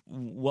believe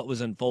what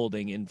was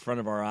unfolding in front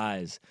of our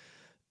eyes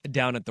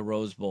down at the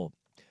Rose Bowl.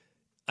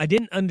 I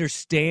didn't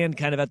understand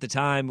kind of at the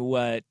time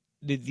what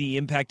the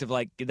impact of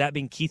that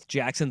being Keith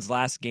Jackson's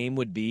last game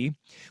would be.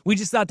 We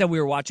just thought that we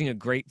were watching a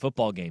great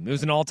football game. It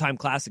was an all-time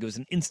classic. It was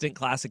an instant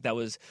classic that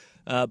was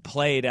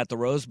played at the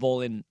Rose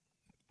Bowl. And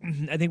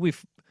I think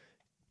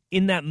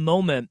in that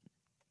moment,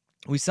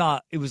 we saw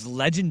it was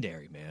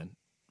legendary, man.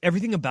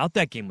 Everything about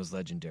that game was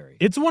legendary.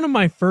 It's one of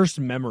my first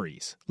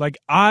memories.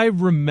 I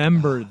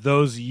remember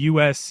those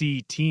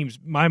USC teams.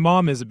 My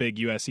mom is a big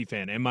USC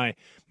fan, and my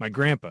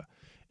grandpa.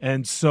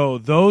 And so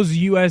those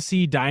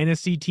USC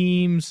dynasty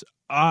teams,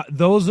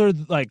 those are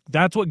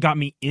that's what got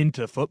me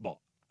into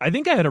football. I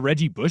think I had a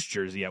Reggie Bush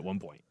jersey at one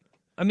point.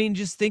 I mean,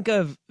 just think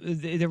of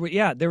there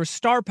was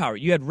star power.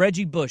 You had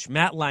Reggie Bush,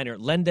 Matt Leinart,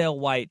 Lendale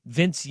White,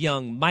 Vince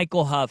Young,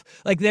 Michael Huff.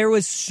 There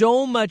was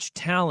so much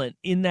talent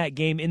in that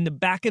game, in the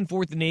back and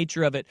forth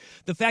nature of it.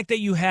 The fact that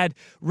you had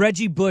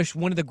Reggie Bush,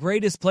 one of the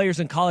greatest players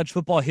in college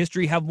football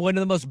history, have one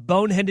of the most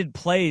boneheaded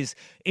plays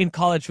in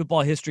college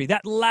football history.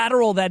 That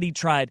lateral that he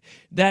tried,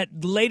 that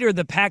later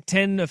the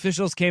Pac-10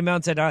 officials came out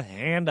and said,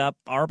 hand up,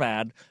 our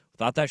bad.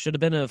 Thought that should have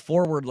been a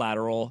forward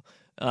lateral.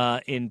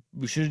 And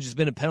we should have just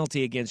been a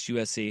penalty against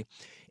USC.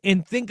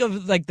 And think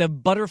of the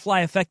butterfly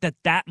effect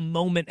that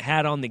moment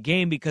had on the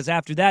game, because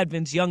after that,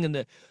 Vince Young and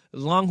the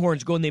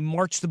Longhorns go and they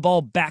march the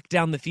ball back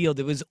down the field.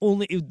 It was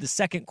the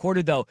second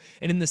quarter, though.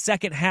 And in the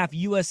second half,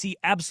 USC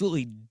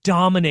absolutely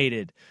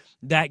dominated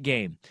that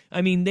game.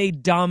 I mean, they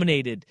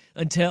dominated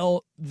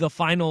until the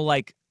final,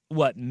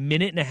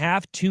 minute and a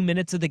half, 2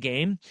 minutes of the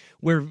game,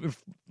 where,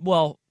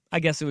 I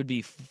guess it would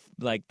be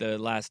like the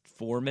last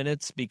 4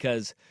 minutes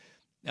because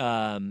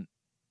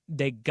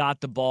they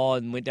got the ball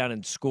and went down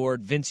and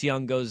scored. Vince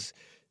Young goes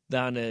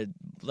down a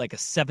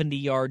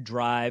 70-yard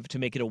drive to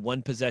make it a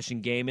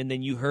one-possession game, and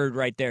then you heard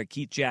right there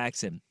Keith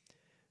Jackson,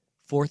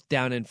 4th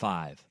down and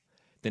 5.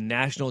 The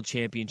national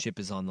championship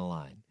is on the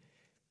line.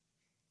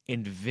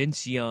 And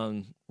Vince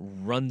Young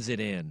runs it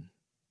in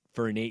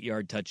for an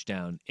 8-yard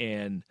touchdown,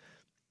 and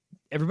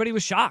everybody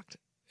was shocked.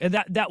 And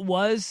that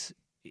was,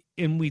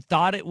 and we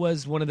thought it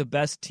was one of the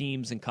best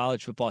teams in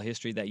college football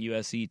history, that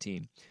USC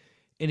team.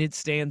 And it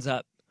stands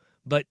up.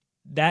 But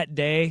that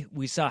day,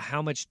 we saw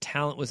how much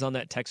talent was on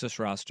that Texas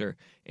roster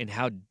and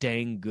how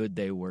dang good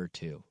they were,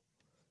 too.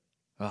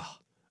 Oh,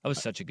 that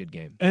was such a good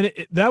game. And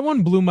that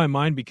one blew my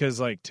mind because,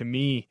 like, to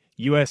me,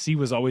 USC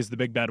was always the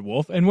big bad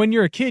wolf. And when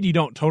you're a kid, you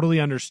don't totally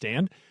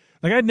understand.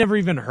 Like, I'd never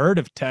even heard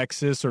of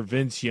Texas or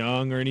Vince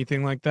Young or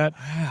anything like that.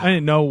 I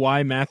didn't know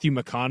why Matthew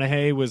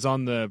McConaughey was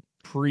on the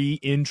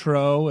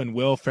pre-intro and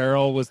Will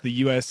Ferrell was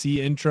the USC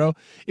intro.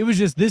 It was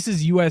just, this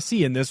is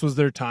USC, and this was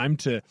their time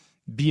to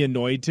be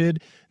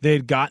anointed. They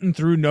had gotten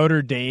through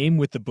Notre Dame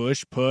with the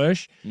Bush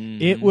push.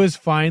 Mm-hmm. It was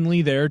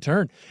finally their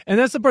turn. And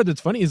that's the part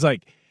that's funny is,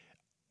 like,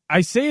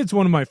 I say it's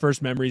one of my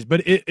first memories,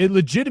 but it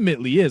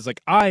legitimately is.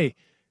 Like, I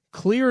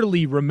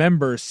clearly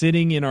remember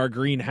sitting in our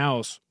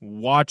greenhouse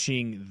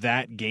watching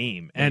that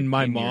game. And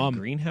my mom...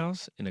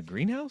 greenhouse? In a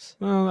greenhouse?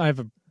 Well, I have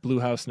a blue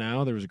house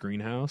now. There was a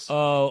greenhouse.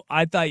 Oh,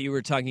 I thought you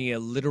were talking a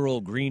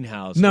literal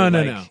greenhouse. No.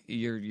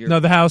 You're... No,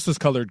 the house was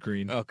colored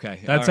green.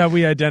 Okay. That's how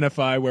we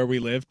identify where we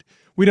lived.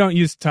 We don't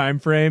use time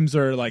frames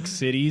or like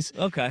cities.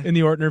 Okay. In the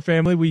Ortner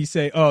family, we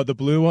say, oh, the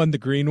blue one, the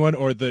green one,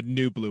 or the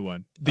new blue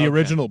one. The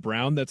original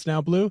brown that's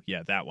now blue?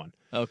 Yeah, that one.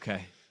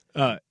 Okay.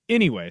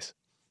 Anyways,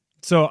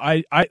 so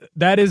I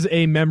that is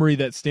a memory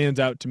that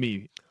stands out to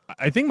me.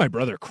 I think my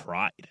brother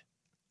cried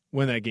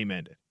when that game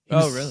ended.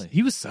 Really?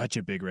 He was such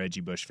a big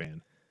Reggie Bush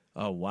fan.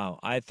 Oh, wow.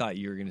 I thought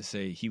you were going to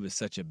say he was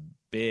such a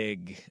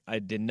big. I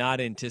did not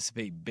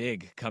anticipate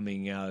big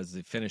coming out as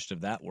the finished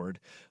of that word.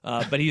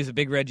 But he was a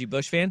big Reggie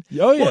Bush fan.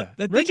 Oh, yeah.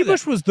 Reggie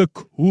Bush was the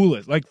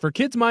coolest. Like, for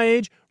kids my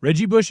age,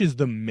 Reggie Bush is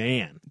the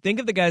man. Think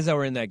of the guys that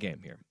were in that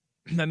game here.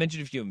 I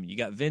mentioned a few of them. You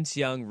got Vince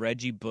Young,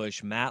 Reggie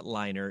Bush, Matt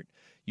Leinart.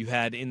 You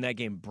had in that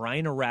game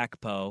Brian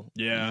Arakpo,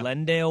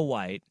 Lendale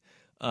White,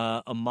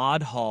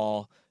 Ahmad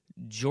Hall,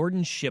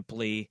 Jordan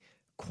Shipley,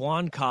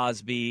 Quan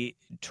Cosby,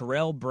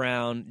 Terrell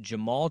Brown,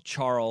 Jamal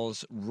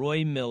Charles,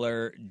 Roy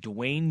Miller,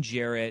 Dwayne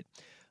Jarrett.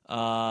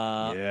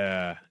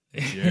 Jarrett.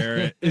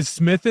 Is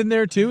Smith in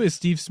there too? Is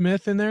Steve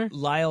Smith in there?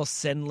 Lyle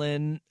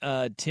Senlin,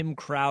 Tim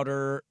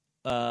Crowder,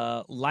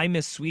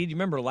 Limas Swede. You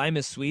remember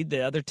Limas Swede,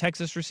 the other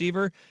Texas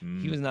receiver?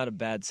 He was not a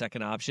bad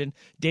second option.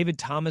 David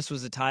Thomas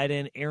was a tight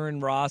end. Aaron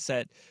Ross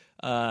at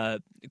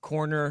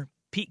corner.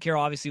 Pete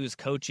Carroll obviously was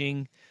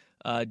coaching.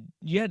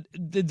 You had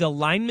the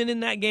linemen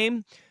in that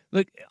game.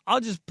 Look,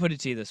 I'll just put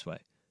it to you this way.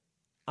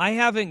 I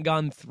haven't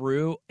gone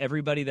through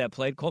everybody that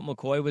played. Colt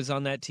McCoy was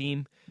on that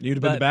team. You'd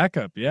have been the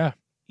backup, yeah.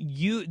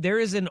 There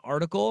is an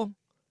article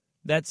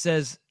that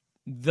says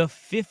the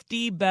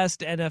 50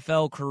 best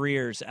NFL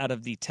careers out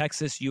of the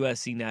Texas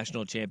USC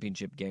National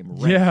Championship game.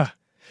 Ranked. Yeah.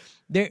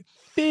 There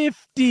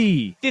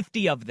 50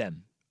 of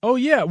them. Oh,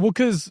 yeah. Well,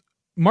 because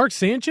Mark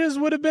Sanchez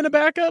would have been a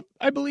backup,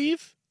 I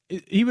believe.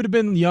 He would have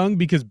been young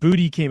because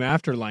Booty came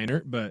after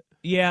Leinart, but...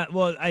 Yeah,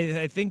 well,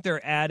 I think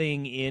they're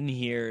adding in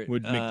here...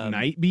 Would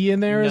McKnight be in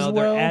there as well?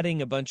 No, they're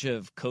adding a bunch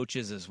of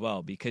coaches as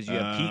well because you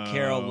have Pete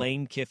Carroll,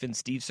 Lane Kiffin,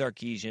 Steve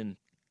Sarkisian,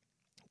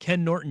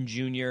 Ken Norton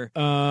Jr.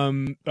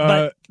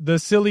 The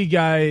silly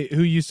guy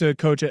who used to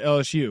coach at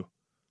LSU.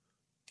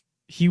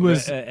 He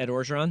was... Ed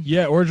Orgeron?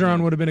 Yeah,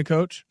 Orgeron would have been a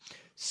coach.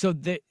 So,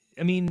 the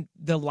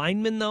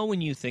linemen, though,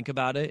 when you think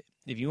about it,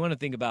 if you want to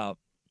think about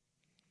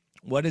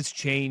what has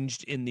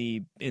changed in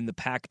the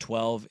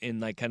Pac-12 in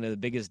like kind of the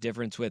biggest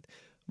difference with...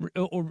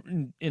 or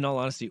in all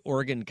honesty,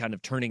 Oregon kind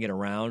of turning it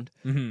around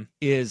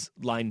is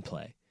line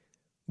play.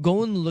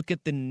 Go and look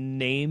at the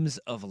names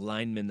of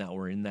linemen that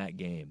were in that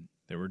game.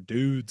 There were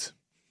dudes.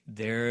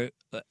 There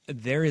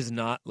is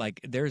not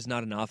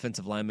an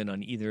offensive lineman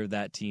on either of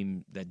that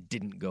team that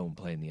didn't go and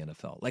play in the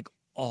NFL. Like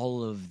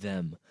all of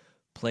them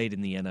played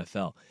in the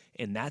NFL.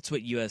 And that's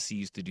what USC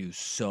used to do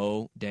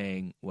so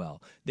dang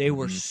well. They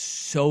were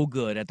so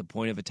good at the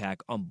point of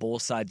attack on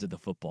both sides of the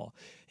football.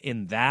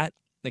 In that,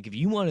 like if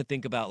you want to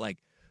think about like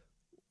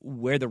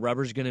where the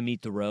rubber's going to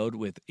meet the road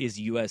with is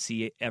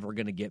USC ever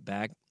going to get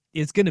back,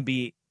 it's going to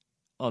be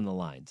on the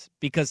lines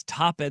because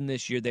top end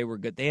this year they were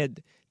good. They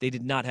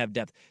did not have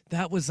depth.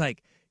 That was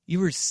like you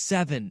were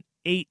 7-8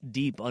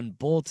 deep on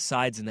both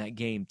sides in that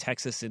game,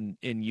 Texas and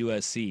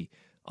USC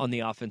on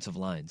the offensive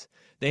lines.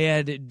 They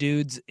had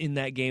dudes in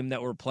that game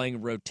that were playing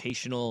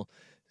rotational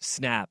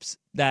snaps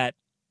that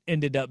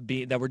ended up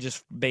being that were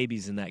just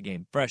babies in that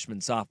game,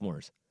 freshmen,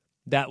 sophomores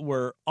that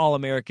were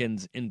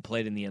All-Americans and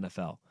played in the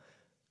NFL.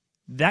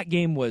 That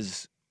game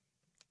was,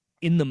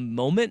 in the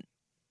moment,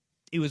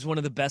 it was one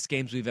of the best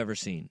games we've ever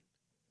seen.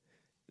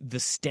 The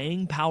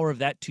staying power of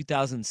that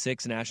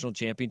 2006 national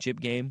championship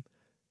game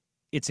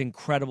it's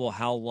incredible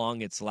how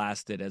long it's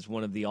lasted as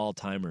one of the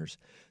all-timers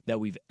that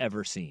we've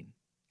ever seen.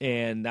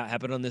 And that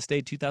happened on this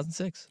day,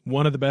 2006.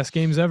 One of the best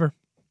games ever.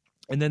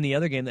 And then the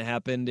other game that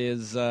happened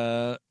is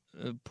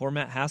poor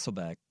Matt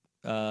Hasselbeck.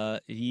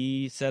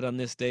 He said on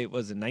this date,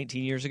 was it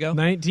 19 years ago?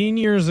 19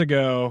 years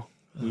ago.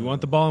 We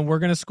want the ball and we're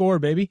going to score,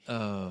 baby.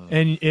 Oh.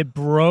 And it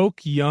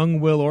broke young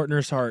Will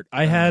Ortner's heart.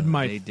 I had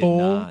my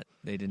full...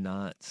 They did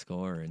not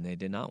score, and they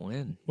did not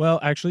win. Well,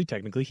 actually,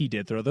 technically, he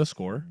did throw the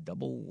score.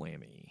 Double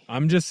whammy.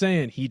 I'm just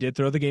saying, he did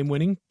throw the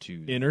game-winning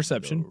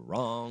interception. The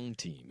wrong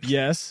team.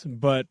 Yes,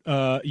 but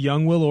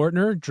young Will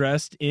Ortner,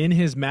 dressed in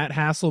his Matt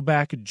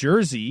Hasselbeck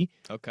jersey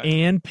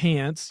and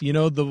pants, you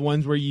know, the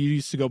ones where you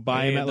used to go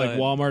buy them at like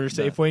Walmart or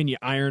Safeway and you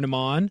iron them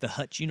on. The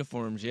Hutch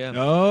uniforms, yeah.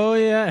 Oh,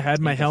 yeah. Had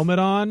my helmet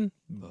on,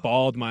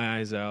 bawled my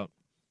eyes out.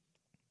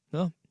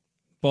 No.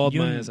 Bawled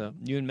my eyes out.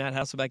 You and Matt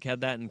Hasselbeck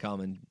had that in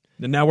common.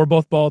 And now we're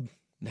both bald.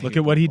 Look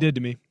at what he did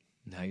to me.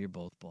 Now you're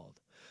both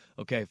bald.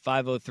 Okay,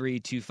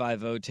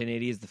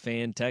 503-250-1080 is the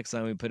fan text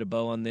line. We put a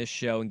bow on this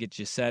show and get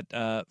you set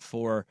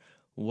for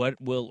what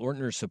Will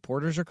Ortner's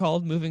supporters are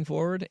called moving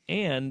forward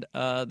and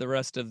the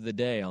rest of the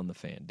day on the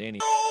fan. Danny.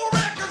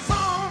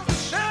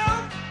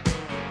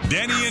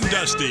 Danny and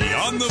Dusty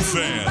on the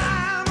Fan.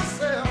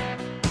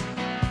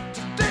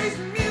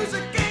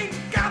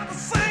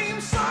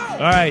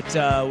 All right,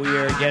 we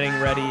are getting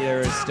ready.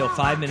 There is still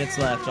 5 minutes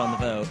left on the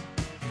vote.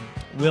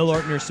 Will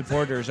Ortner's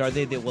supporters, are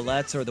they the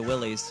Willettes or the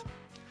Willies?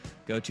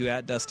 Go to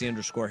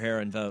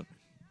 @Dusty_Hair and vote,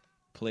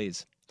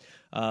 please.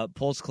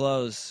 Polls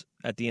close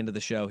at the end of the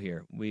show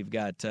here. We've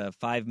got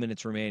 5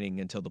 minutes remaining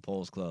until the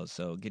polls close,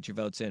 so get your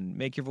votes in.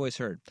 Make your voice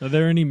heard. Are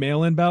there any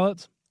mail-in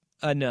ballots?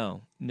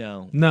 No.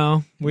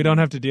 No, we don't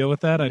have to deal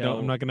with that.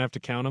 I'm not going to have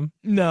to count them.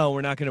 No, we're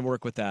not going to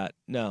work with that.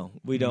 No,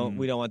 we don't.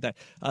 We don't want that.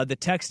 The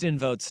text-in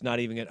votes, not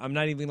even. I'm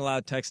not even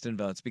allowed text-in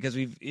votes because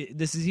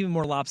this is even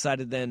more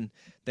lopsided than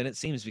it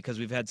seems because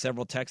we've had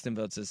several text-in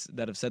votes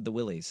that have said the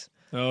Willies.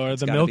 Oh, are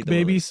the milk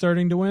babies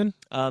starting to win?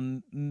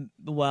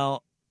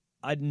 Well,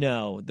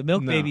 no, the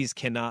milk babies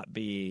cannot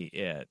be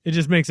it. It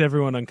just makes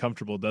everyone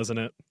uncomfortable, doesn't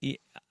it?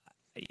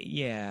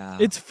 Yeah.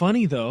 It's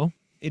funny though.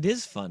 It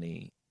is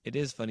funny. It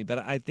is funny, but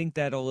I think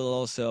that will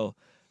also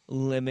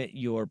limit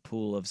your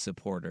pool of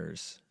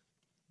supporters,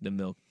 the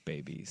milk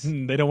babies.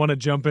 They don't want to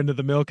jump into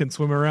the milk and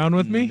swim around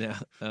with me? No.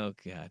 Oh,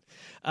 God.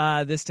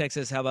 This text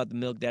says, how about the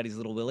milk daddies,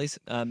 little willies?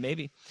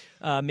 Maybe.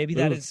 Maybe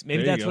that's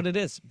what it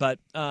is. But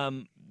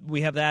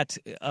we have that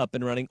up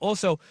and running.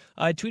 Also,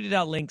 I tweeted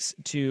out links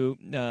to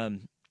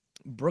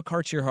Brooke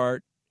Hearts Your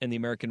Heart and the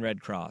American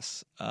Red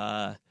Cross.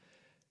 I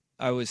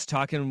was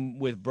talking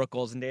with Brooke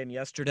Olsendan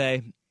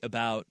yesterday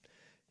about,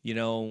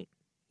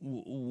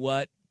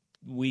 what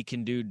we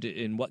can do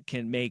and what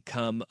may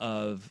come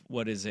of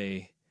what is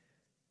a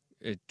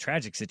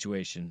tragic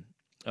situation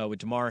with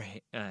Damar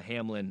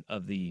Hamlin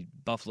of the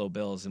Buffalo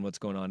Bills and what's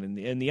going on.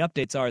 And the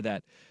updates are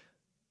that,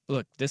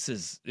 look,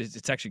 it's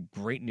actually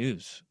great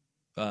news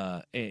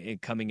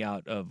coming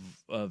out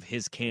of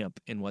his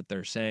camp, and what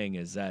they're saying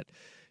is that,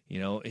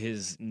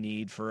 his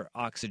need for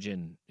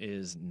oxygen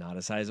is not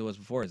as high as it was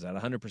before. It's at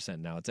 100%.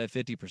 Now it's at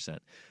 50%.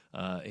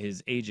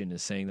 His agent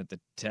is saying that the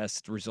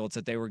test results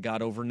that they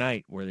got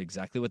overnight were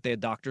exactly what the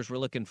doctors were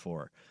looking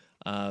for.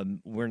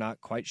 We're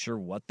not quite sure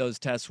what those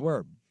tests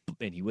were,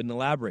 and he wouldn't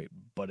elaborate,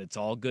 but it's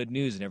all good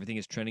news and everything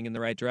is trending in the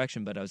right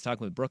direction. But I was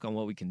talking with Brooke on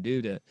what we can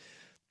do to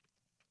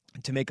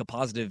make a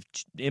positive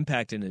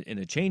impact and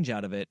a change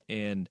out of it.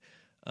 And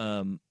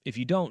if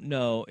you don't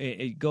know,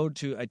 I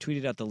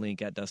tweeted out the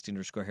link at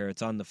Dusty_Hair.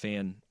 It's on the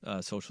fan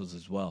socials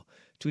as well.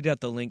 Tweeted out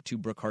the link to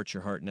Brooke Hearts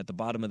Your Heart, and at the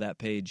bottom of that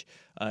page,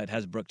 it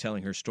has Brooke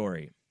telling her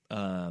story.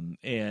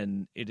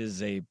 And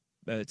it's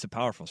a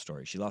powerful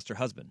story. She lost her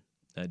husband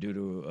due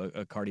to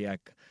a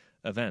cardiac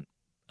event.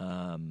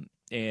 And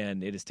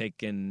it has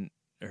taken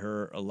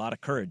her a lot of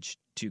courage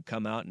to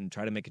come out and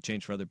try to make a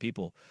change for other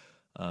people.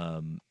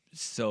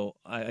 So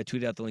I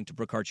tweeted out the link to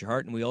Brooke Hearts Your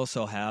Heart, and we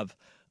also have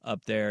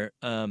up there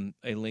a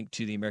link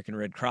to the American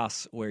Red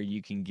Cross where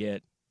you can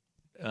get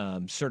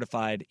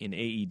certified in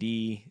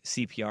AED,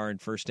 CPR,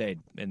 and first aid,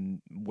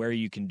 and where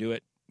you can do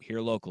it here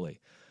locally.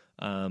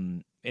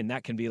 And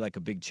that can be like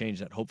a big change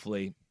that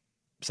hopefully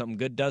something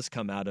good does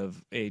come out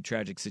of a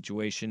tragic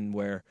situation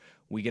where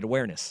we get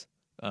awareness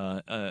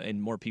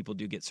and more people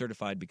do get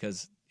certified,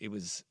 because it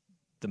was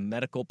the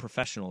medical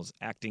professionals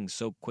acting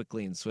so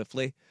quickly and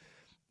swiftly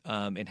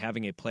and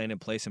having a plan in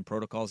place and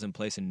protocols in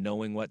place and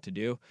knowing what to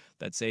do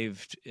that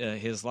saved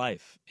his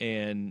life.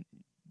 And,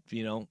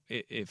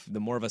 if the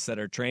more of us that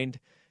are trained,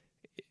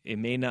 it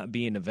may not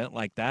be an event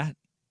like that,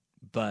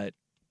 but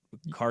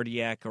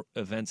cardiac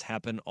events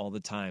happen all the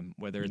time,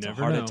 whether it's a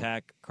heart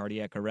attack,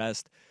 cardiac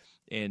arrest,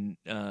 and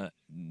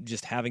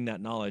just having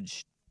that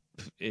knowledge,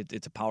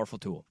 it's a powerful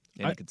tool.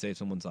 and it could save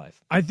someone's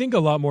life. I think a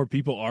lot more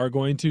people are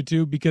going to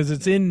too, because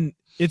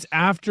it's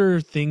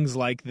after things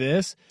like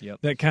this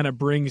that kind of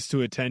brings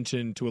to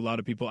attention to a lot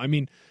of people. I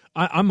mean,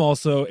 I'm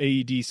also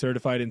AED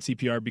certified in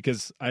CPR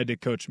because I had to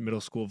coach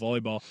middle school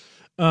volleyball.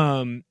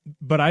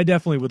 But I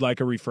definitely would like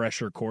a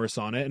refresher course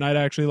on it. And I'd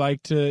actually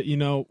like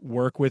to,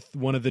 work with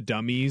one of the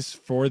dummies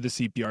for the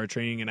CPR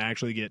training and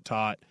actually get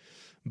taught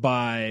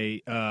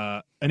by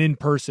an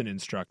in-person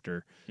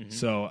instructor. Mm-hmm.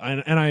 So,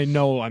 and I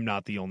know I'm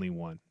not the only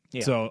one.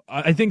 Yeah. So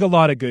I think a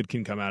lot of good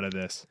can come out of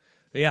this.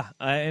 Yeah,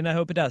 and I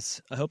hope it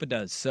does.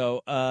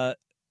 So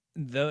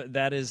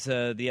that is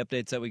the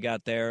updates that we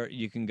got there.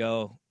 You can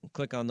go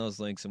click on those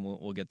links, and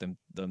we'll get them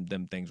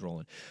things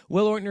rolling.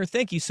 Will Ortner,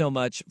 thank you so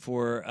much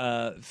for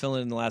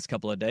filling in the last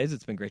couple of days.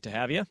 It's been great to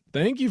have you.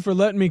 Thank you for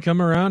letting me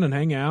come around and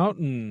hang out,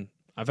 and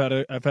I've had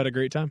a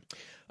great time.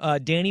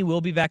 Danny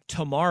will be back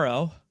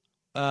tomorrow,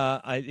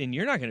 and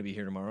you're not going to be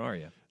here tomorrow, are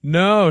you?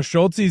 No,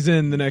 Schultzy's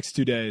in the next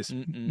 2 days.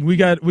 Mm-mm. We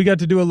got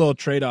to do a little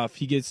trade-off.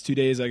 He gets 2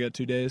 days, I got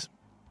 2 days.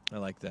 I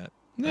like that.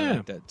 Yeah. I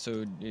like that.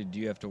 So do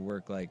you have to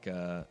work like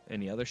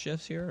any other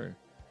shifts here?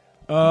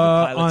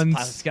 Or?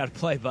 Pilot's got to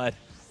play, bud.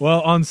 Well,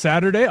 on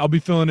Saturday, I'll be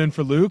filling in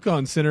for Luke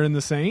on Sinner and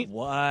the Saint.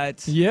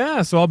 What?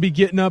 Yeah, so I'll be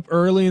getting up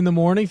early in the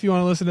morning if you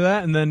want to listen to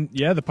that. And then,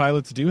 the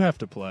pilots do have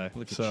to play.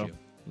 Look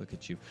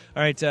at you.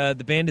 All right,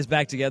 the band is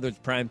back together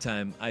with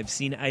Primetime. I've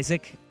seen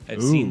Isaac.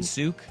 I've seen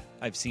Suk.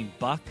 I've seen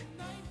Buck.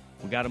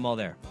 We got them all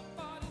there.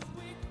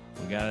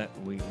 We got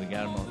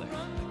them all there.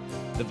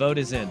 The vote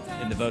is in,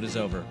 and the vote is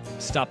over.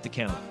 Stop the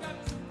count.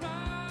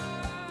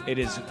 It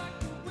is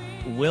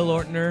Will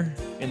Ortner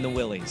and the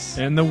Willies.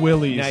 And the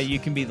Willies. Now you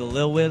can be the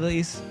Lil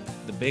Willies,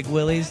 the Big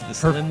Willies, the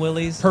Slim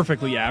Willies.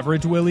 Perfectly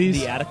average Willies.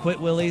 The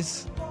adequate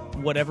Willies.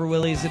 Whatever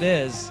Willies it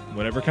is.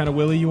 Whatever kind of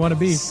Willie you want to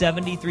be.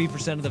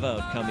 73% of the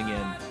vote coming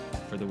in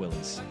for the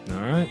Willies.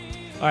 All right.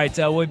 All right,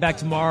 we'll be back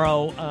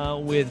tomorrow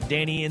with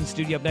Danny in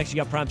studio. Up next, you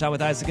got Primetime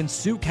with Isaac and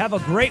Suk. Have a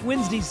great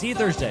Wednesday. See you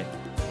Thursday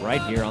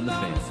right here on The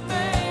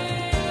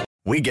Fan.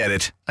 We get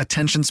it.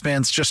 Attention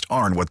spans just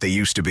aren't what they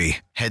used to be.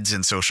 Heads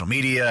in social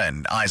media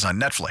and eyes on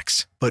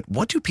Netflix. But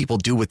what do people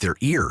do with their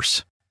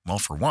ears? Well,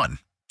 for one,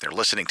 they're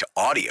listening to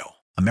audio.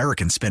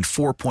 Americans spend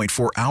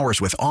 4.4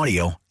 hours with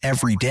audio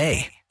every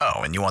day. Oh,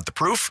 and you want the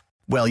proof?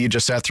 Well, you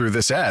just sat through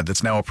this ad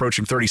that's now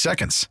approaching 30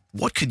 seconds.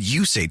 What could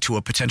you say to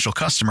a potential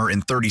customer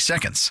in 30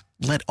 seconds?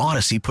 Let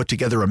Odyssey put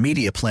together a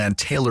media plan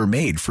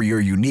tailor-made for your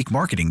unique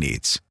marketing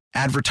needs.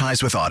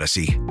 Advertise with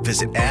Odyssey.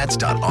 Visit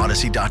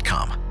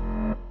ads.odyssey.com.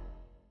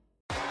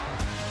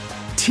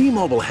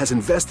 T-Mobile has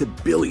invested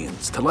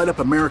billions to light up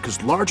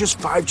America's largest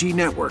 5G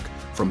network,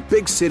 from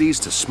big cities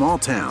to small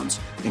towns,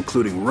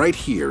 including right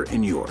here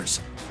in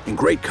yours. And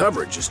great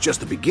coverage is just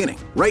the beginning.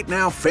 Right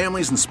now,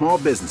 families and small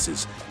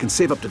businesses can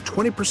save up to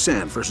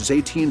 20% versus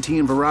AT&T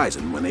and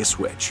Verizon when they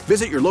switch.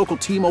 Visit your local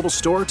T-Mobile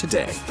store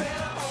today.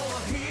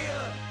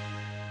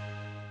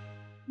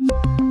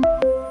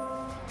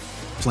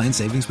 Plan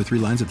savings with 3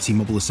 lines of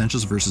T-Mobile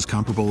Essentials versus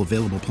comparable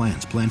available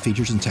plans. Plan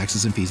features and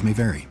taxes and fees may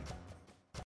vary.